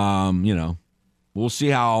 We'll see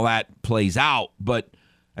how all that plays out, but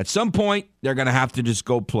at some point they're going to have to just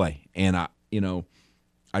go play. And I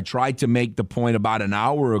tried to make the point about an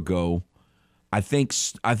hour ago. I think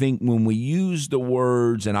when we use the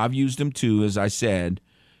words, and I've used them too, as I said,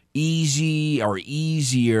 easy or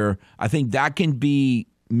easier, I think that can be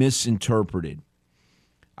misinterpreted.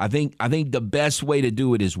 I think the best way to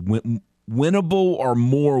do it is winnable or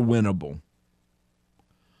more winnable.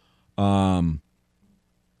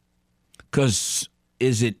 Because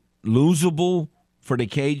is it losable for the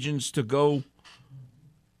Cajuns to go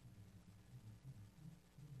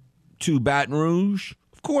to Baton Rouge?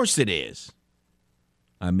 Of course it is.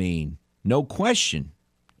 I mean, no question.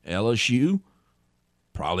 LSU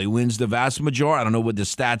probably wins the vast majority. I don't know what the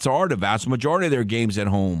stats are. The vast majority of their games at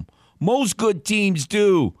home. Most good teams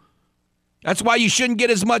do. That's why you shouldn't get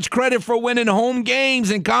as much credit for winning home games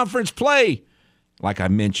in conference play. Like I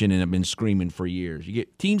mentioned and I've been screaming for years.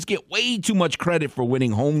 Teams get way too much credit for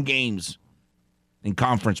winning home games in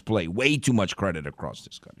conference play. Way too much credit across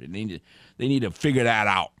this country. They need to figure that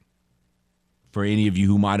out. For any of you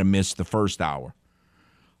who might have missed the first hour.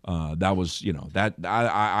 That was,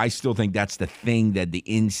 I still think that's the thing that the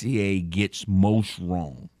NCAA gets most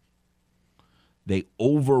wrong. They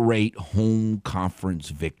overrate home conference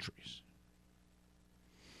victories.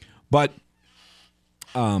 But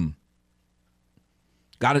got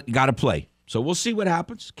to play. So we'll see what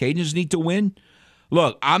happens. Cajuns need to win.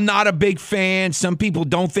 Look, I'm not a big fan. Some people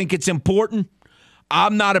don't think it's important.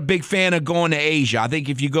 I'm not a big fan of going to Asia. I think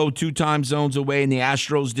if you go 2 time zones away, and the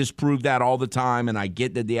Astros disprove that all the time, and I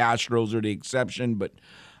get that the Astros are the exception, but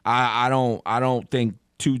I don't think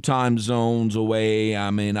 2 time zones away. I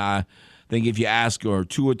mean, I think if you ask, or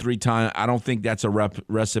 2 or 3 times, I don't think that's a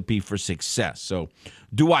recipe for success. So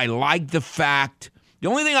do I like the fact? The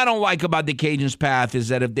only thing I don't like about the Cajuns' path is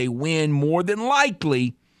that if they win, more than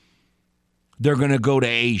likely, they're going to go to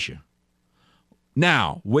Asia.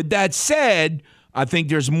 Now, with that said, I think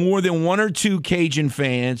there's more than 1 or 2 Cajun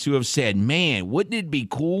fans who have said, man, wouldn't it be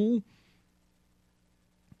cool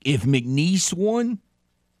if McNeese won?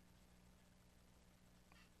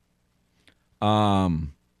 It'd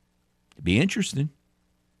be interesting.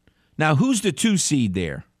 Now, who's the 2 seed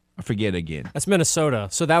there? I forget again. That's Minnesota.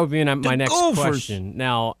 So that would be my next question.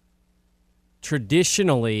 Now,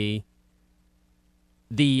 traditionally,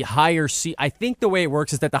 the higher seed, I think the way it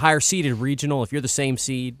works is that the higher seeded regional, if you're the same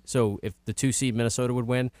seed, so if the 2 seed Minnesota would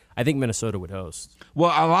win, I think Minnesota would host. Well,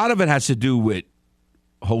 a lot of it has to do with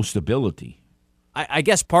hostability. I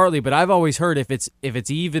guess partly, but I've always heard if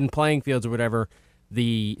it's even playing fields or whatever,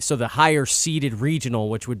 the higher seeded regional,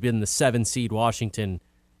 which would be in the 7 seed Washington,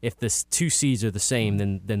 if the 2 seeds are the same,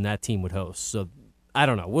 then that team would host. So I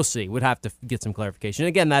don't know. We'll see. We'd have to get some clarification.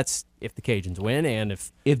 Again, that's if the Cajuns win, and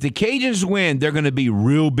if the Cajuns win, they're going to be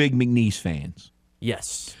real big McNeese fans.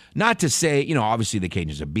 Yes. Not to say, obviously the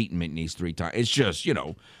Cajuns have beaten McNeese 3 times. It's just,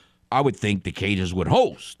 I would think the Cajuns would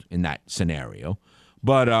host in that scenario.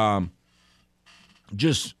 But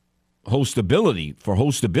just hostability for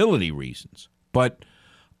hostability reasons. But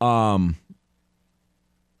that's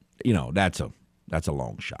a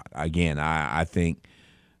long shot. Again, I think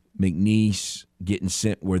McNeese getting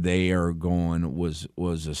sent where they are going was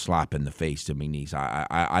a slap in the face to McNeese.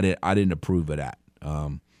 I didn't approve of that.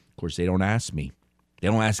 Of course, they don't ask me. They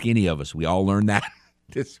don't ask any of us. We all learned that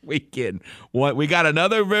this weekend. We got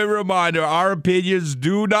another reminder. Our opinions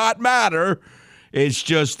do not matter. It's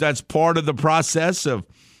just that's part of the process of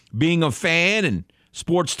being a fan and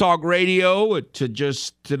sports talk radio to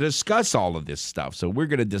discuss all of this stuff. So we're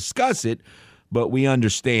going to discuss it. But we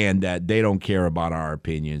understand that they don't care about our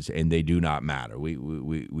opinions, and they do not matter.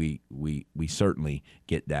 We certainly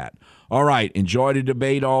get that. All right, enjoy the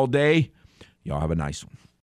debate all day. Y'all have a nice one.